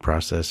review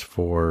process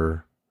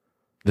for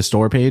the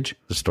store page.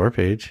 The store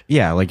page.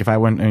 Yeah, like if I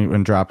went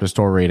and dropped a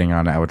store rating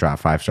on it, I would drop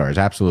 5 stars.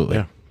 Absolutely.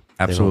 Yeah.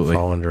 Absolutely. They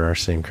don't fall under our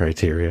same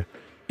criteria.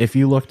 If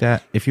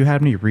you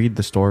had me read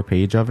the store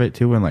page of it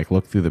too and like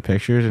look through the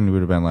pictures, and you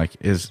would have been like,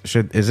 is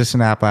this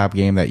an Apple app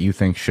game that you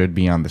think should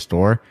be on the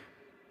store?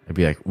 I'd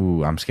be like,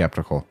 ooh, I'm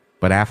skeptical.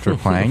 But after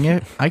playing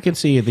it, I could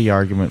see the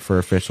argument for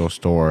official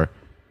store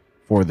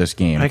for this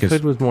game. I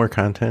could with more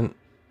content.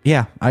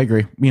 Yeah, I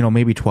agree.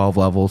 Maybe 12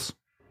 levels,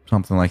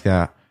 something like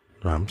that.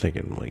 I'm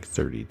thinking like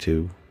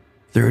 32.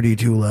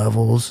 32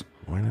 levels.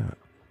 Why not?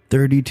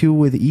 32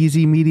 with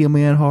easy, medium,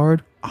 and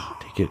hard. Oh.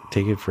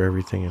 Take it for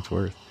everything it's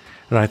worth.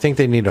 And I think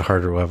they need a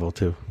harder level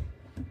too.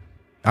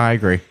 I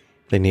agree.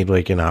 They need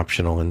like an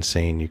optional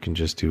insane you can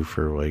just do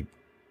for like.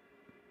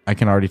 I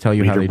can already tell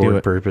you how they do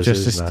it.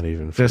 Purposes, not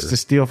even just to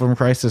steal from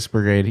Crisis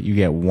Brigade. You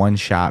get one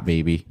shot,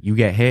 baby. You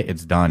get hit,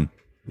 it's done.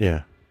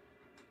 Yeah,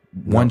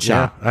 one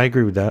shot. Yeah, I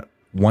agree with that.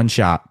 One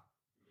shot.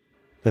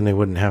 Then they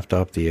wouldn't have to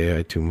up the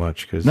AI too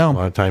much, because a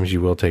lot of times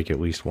you will take at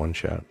least one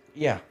shot.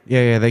 Yeah.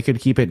 They could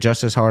keep it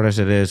just as hard as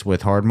it is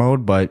with hard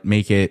mode, but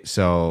make it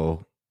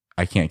so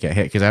I can't get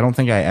hit, because I don't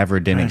think I ever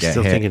didn't get hit. I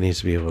still think it needs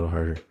to be a little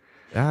harder.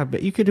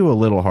 But you could do a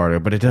little harder,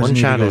 but it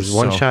doesn't.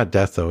 One shot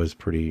death though is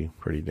pretty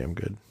damn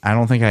good. I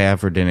don't think I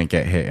ever didn't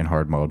get hit in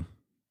hard mode,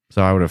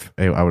 so I would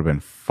have been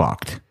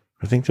fucked.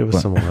 I think there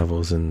was some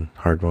levels in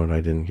hard mode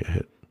I didn't get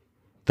hit.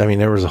 I mean,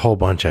 there was a whole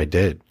bunch I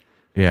did.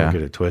 Yeah, don't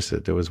get it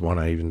twisted. There was one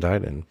I even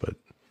died in, but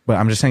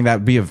I'm just saying that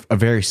would be a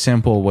very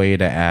simple way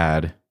to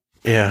add.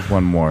 Yeah,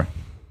 one more.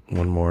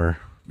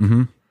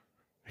 Mm-hmm.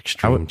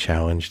 Extreme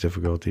challenge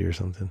difficulty or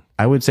something.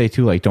 I would say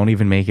too, like, don't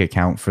even make it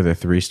count for the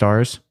 3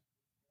 stars,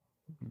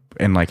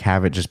 and like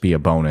have it just be a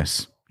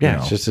bonus. Yeah,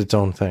 it's just its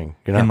own thing.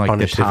 You're not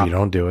punished if you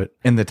don't do it.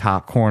 In the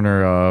top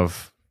corner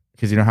of,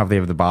 because you know how they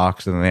have the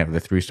box and then they have the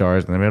 3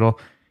 stars in the middle.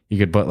 You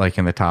could put like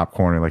in the top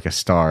corner like a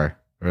star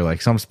or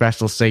like some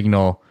special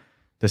signal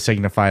to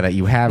signify that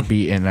you have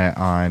beaten it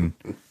on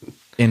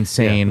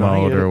insane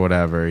mode or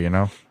whatever.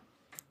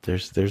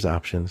 There's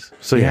options.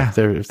 So yeah,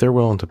 if they're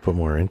willing to put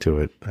more into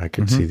it, I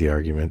could see the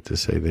argument to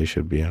say they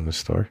should be on the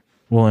store.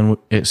 Well, and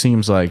it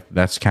seems like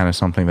that's kind of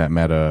something that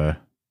Meta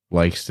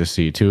likes to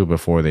see too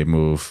before they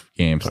move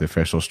games to the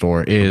official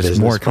store is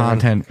more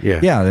content.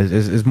 Yeah,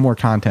 is more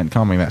content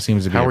coming. That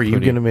seems to be. How are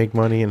you going to make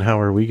money, and how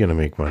are we going to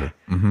make money?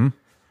 Mm-hmm.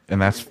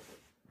 And that's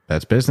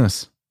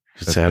business.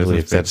 Sadly,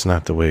 if that's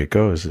not the way it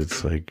goes,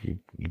 it's like you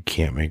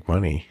can't make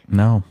money.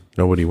 No,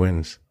 nobody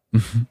wins.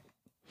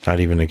 Not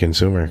even a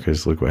consumer,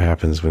 because look what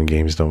happens when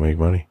games don't make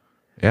money.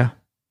 Yeah.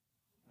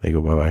 They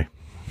go bye-bye.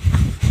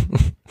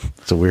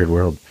 It's a weird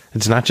world.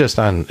 It's just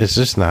not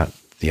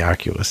the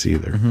Oculus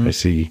either. Mm-hmm.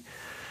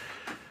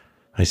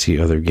 I see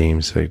other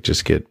games that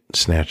just get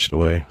snatched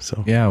away.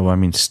 So yeah, well, I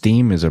mean,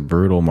 Steam is a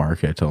brutal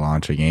market to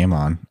launch a game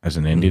on as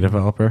an indie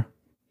developer.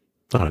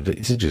 Oh,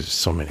 it's just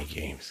so many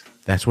games.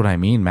 That's what I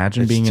mean.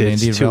 Imagine being an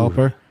indie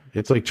developer.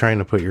 It's like trying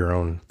to put your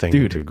own thing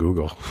into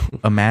Google.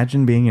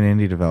 Imagine being an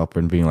indie developer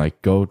and being like,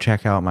 go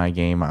check out my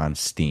game on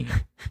Steam.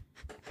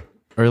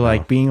 Or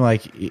like being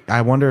like,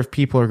 I wonder if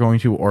people are going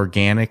to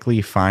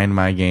organically find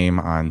my game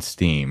on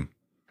Steam.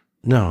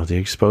 No, the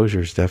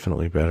exposure is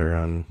definitely better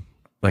on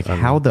like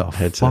how the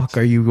headsets. Fuck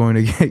are you going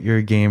to get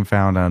your game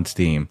found on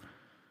Steam?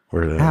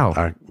 Or the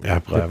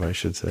App Lab, I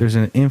should say. There's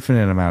an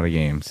infinite amount of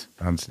games.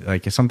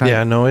 Like sometimes.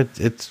 Yeah, no,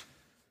 it's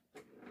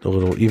a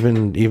little,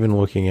 even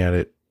looking at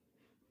it.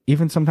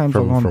 Even sometimes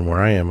from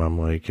where I am, I'm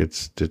like,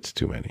 it's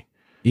too many.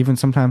 Even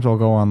sometimes I'll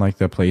go on like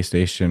the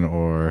PlayStation,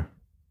 or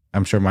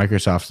I'm sure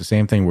Microsoft's the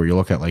same thing, where you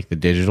look at like the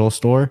digital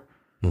store,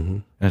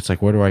 and it's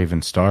like, where do I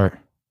even start?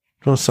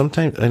 Well,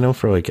 sometimes I know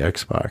for like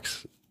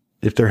Xbox,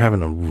 if they're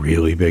having a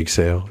really big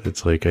sale,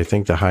 it's like, I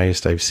think the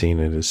highest I've seen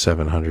it is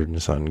 700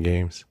 and something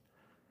games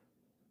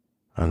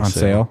on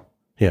sale.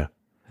 Yeah,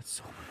 that's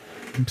so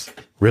much.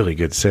 Really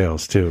good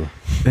sales too.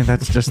 And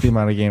that's just the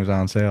amount of games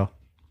on sale.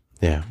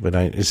 Yeah, but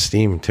it's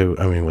Steam too.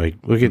 I mean, like,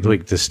 look at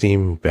like the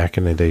Steam back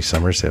in the day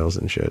summer sales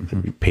and shit.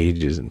 There'd be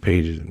pages and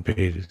pages and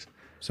pages.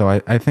 So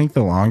I think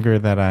the longer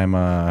that I'm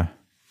a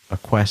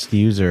Quest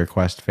user, a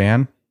Quest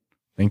fan,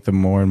 I think the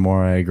more and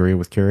more I agree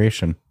with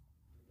curation.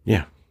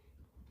 Yeah.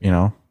 You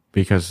know,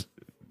 because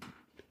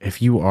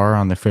if you are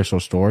on the official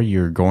store,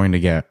 you're going to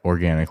get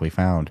organically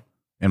found.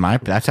 And I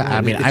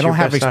mean, I don't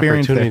have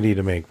experience. Opportunity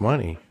to make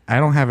money. I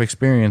don't have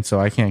experience, so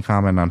I can't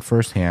comment on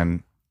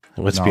firsthand.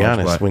 Let's be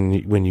honest.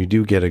 When you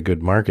do get a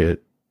good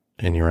market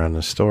and you're on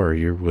the store,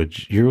 you're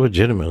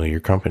legitimately, your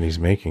company's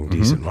making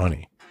decent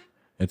money.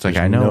 It's like,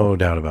 There's I know, no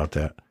doubt about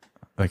that.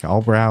 like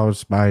I'll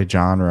browse by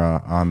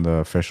genre on the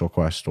official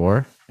Quest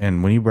store,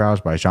 and when you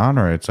browse by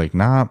genre, it's like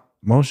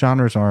most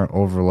genres aren't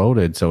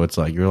overloaded, so it's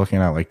like you're looking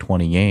at like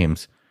 20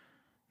 games,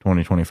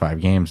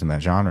 25 games in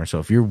that genre. So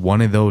if you're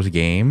one of those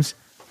games,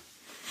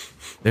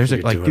 there's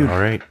You're like, doing dude, all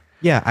right.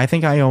 yeah, I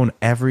think I own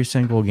every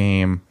single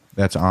game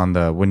that's on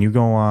when you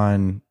go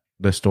on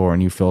the store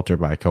and you filter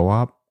by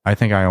co-op, I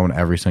think I own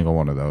every single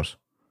one of those.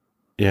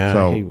 Yeah,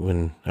 So- I hate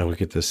when I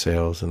look at the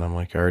sales and I'm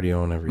like, I already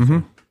own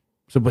everything.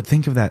 So, but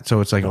think of that. So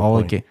it's like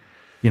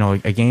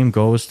a game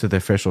goes to the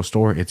official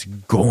store, it's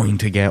going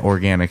to get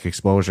organic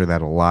exposure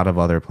that a lot of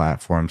other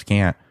platforms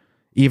can't.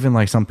 Even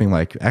like something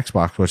like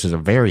Xbox, which is a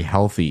very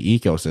healthy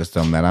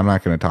ecosystem that I'm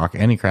not going to talk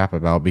any crap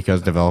about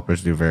because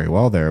developers do very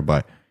well there,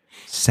 but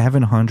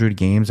 700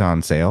 games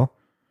on sale,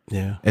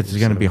 Yeah. it's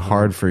going to be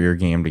hard for your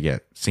game to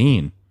get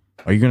seen.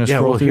 Are you going to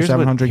scroll through here's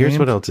 700 Here's games?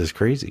 what else is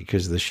crazy,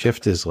 because the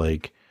shift is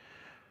like,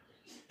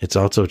 it's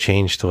also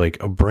changed to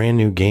like a brand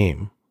new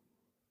game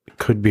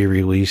could be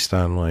released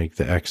on like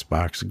the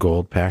Xbox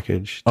Gold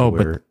package.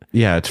 But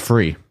yeah, it's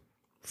free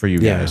for you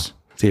guys.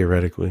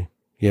 Theoretically.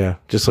 Yeah.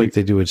 Just like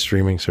they do with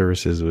streaming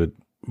services with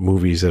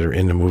movies that are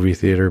in the movie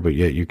theater, but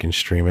yet you can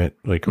stream it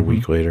like a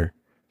week later.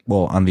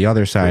 Well, on the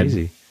other side,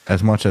 Crazy.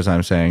 as much as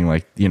I'm saying,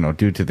 like, you know,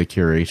 due to the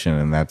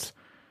curation and that's,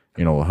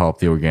 you know, will help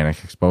the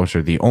organic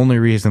exposure. The only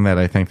reason that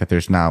I think that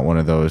there's not one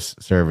of those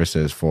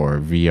services for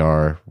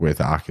VR with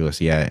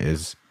Oculus yet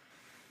is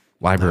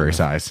library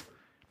size.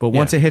 But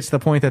once it hits the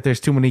point that there's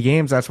too many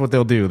games, that's what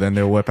they'll do. Then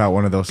they'll whip out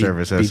one of those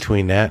services.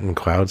 Between that and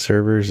cloud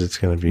servers, it's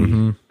going to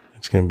be,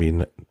 it's going to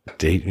be,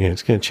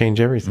 it's going to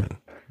change everything.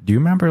 Do you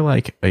remember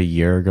like a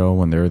year ago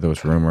when there were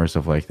those rumors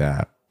of like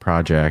that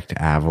Project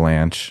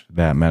Avalanche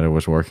that Meta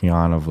was working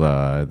on of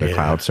the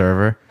cloud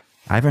server?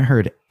 I haven't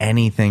heard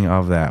anything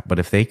of that, but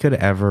if they could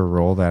ever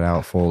roll that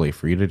out fully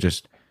for you to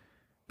just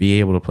be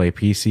able to play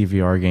PC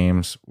VR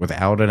games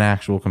without an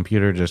actual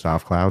computer, just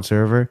off cloud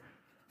server,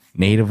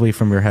 natively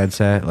from your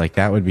headset, like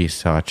that would be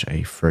such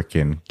a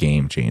freaking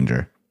game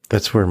changer.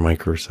 That's where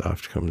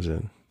Microsoft comes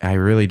in. I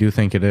really do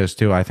think it is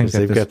too. I think that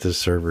They've got the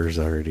servers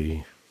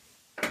already.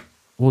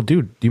 Well,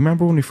 dude, do you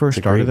remember when we first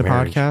It's a started the great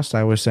marriage. podcast?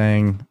 I was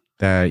saying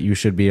that you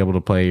should be able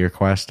to play your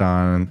Quest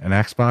on an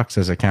Xbox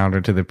as a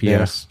counter to the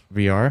PS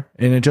VR,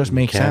 and it just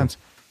makes can. sense.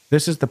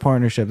 This is the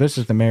partnership. This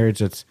is the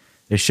marriage. It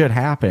should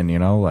happen. You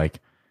know, like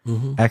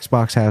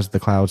Xbox has the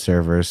cloud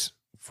servers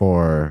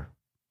for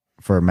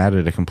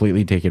Meta to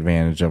completely take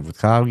advantage of with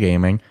cloud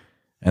gaming,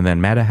 and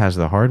then Meta has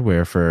the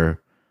hardware for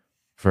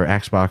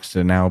Xbox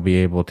to now be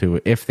able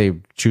to, if they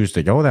choose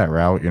to go that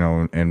route, you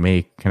know, and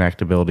make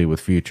connectability with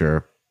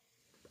future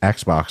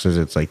Xboxes.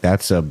 It's like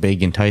that's a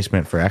big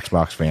enticement for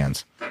Xbox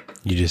fans.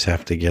 You just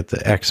have to get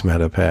the X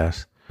Meta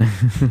Pass.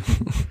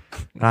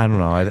 I don't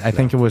know. I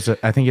think it was.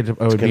 I think it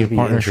would be a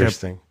partnership.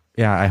 Interesting.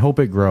 Yeah, I hope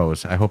it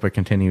grows. I hope it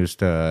continues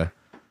to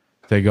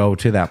go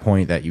to that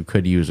point that you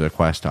could use a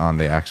Quest on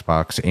the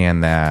Xbox,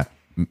 and that,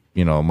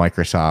 you know,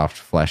 Microsoft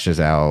fleshes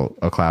out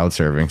a cloud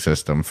serving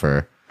system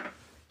for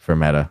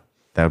Meta.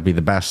 That would be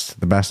the best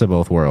of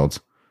both worlds.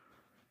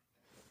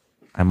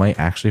 I might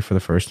actually, for the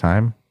first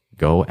time,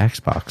 go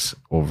Xbox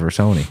over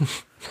Sony.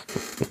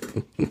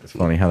 It's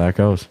funny how that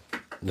goes.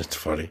 That's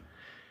funny.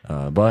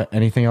 But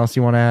anything else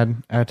you want to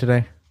add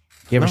today?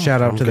 Give a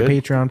shout out I'm to good.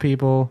 the Patreon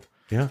people.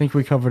 Yeah. I think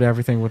we covered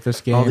everything with this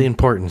game. All the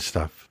important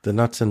stuff, the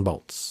nuts and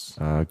bolts.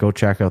 Go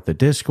check out the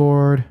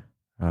Discord.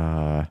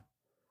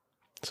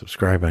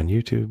 Subscribe on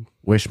YouTube.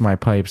 Wish my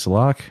pipes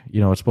luck.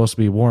 You know, it's supposed to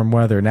be warm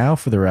weather now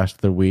for the rest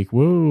of the week.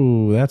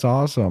 Woo, that's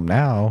awesome.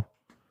 Now,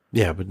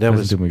 Yeah, but that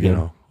was, do me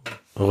good.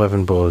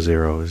 11 below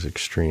zero is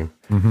extreme.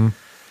 Mm-hmm.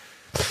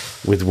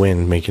 With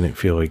wind making it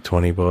feel like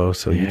 20 below.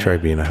 So you try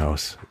being a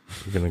house.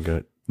 You're going to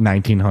go.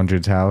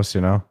 1900s house,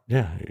 you know,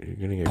 Yeah, you're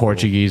going to get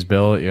Portuguese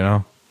built, you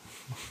know.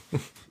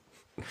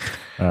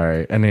 All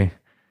right.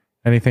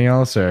 Anything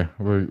else, or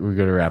we're going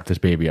to wrap this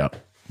baby up?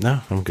 No,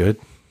 I'm good.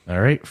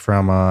 All right.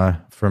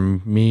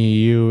 From me,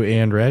 you,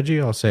 and Reggie,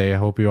 I'll say I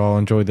hope you all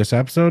enjoyed this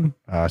episode.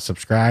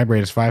 Subscribe,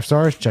 rate us 5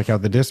 stars, check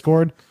out the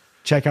Discord,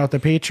 check out the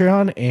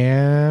Patreon,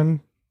 and,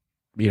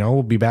 you know,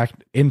 we'll be back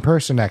in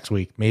person next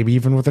week. Maybe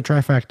even with a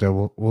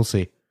trifecta. We'll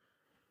see.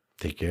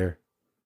 Take care.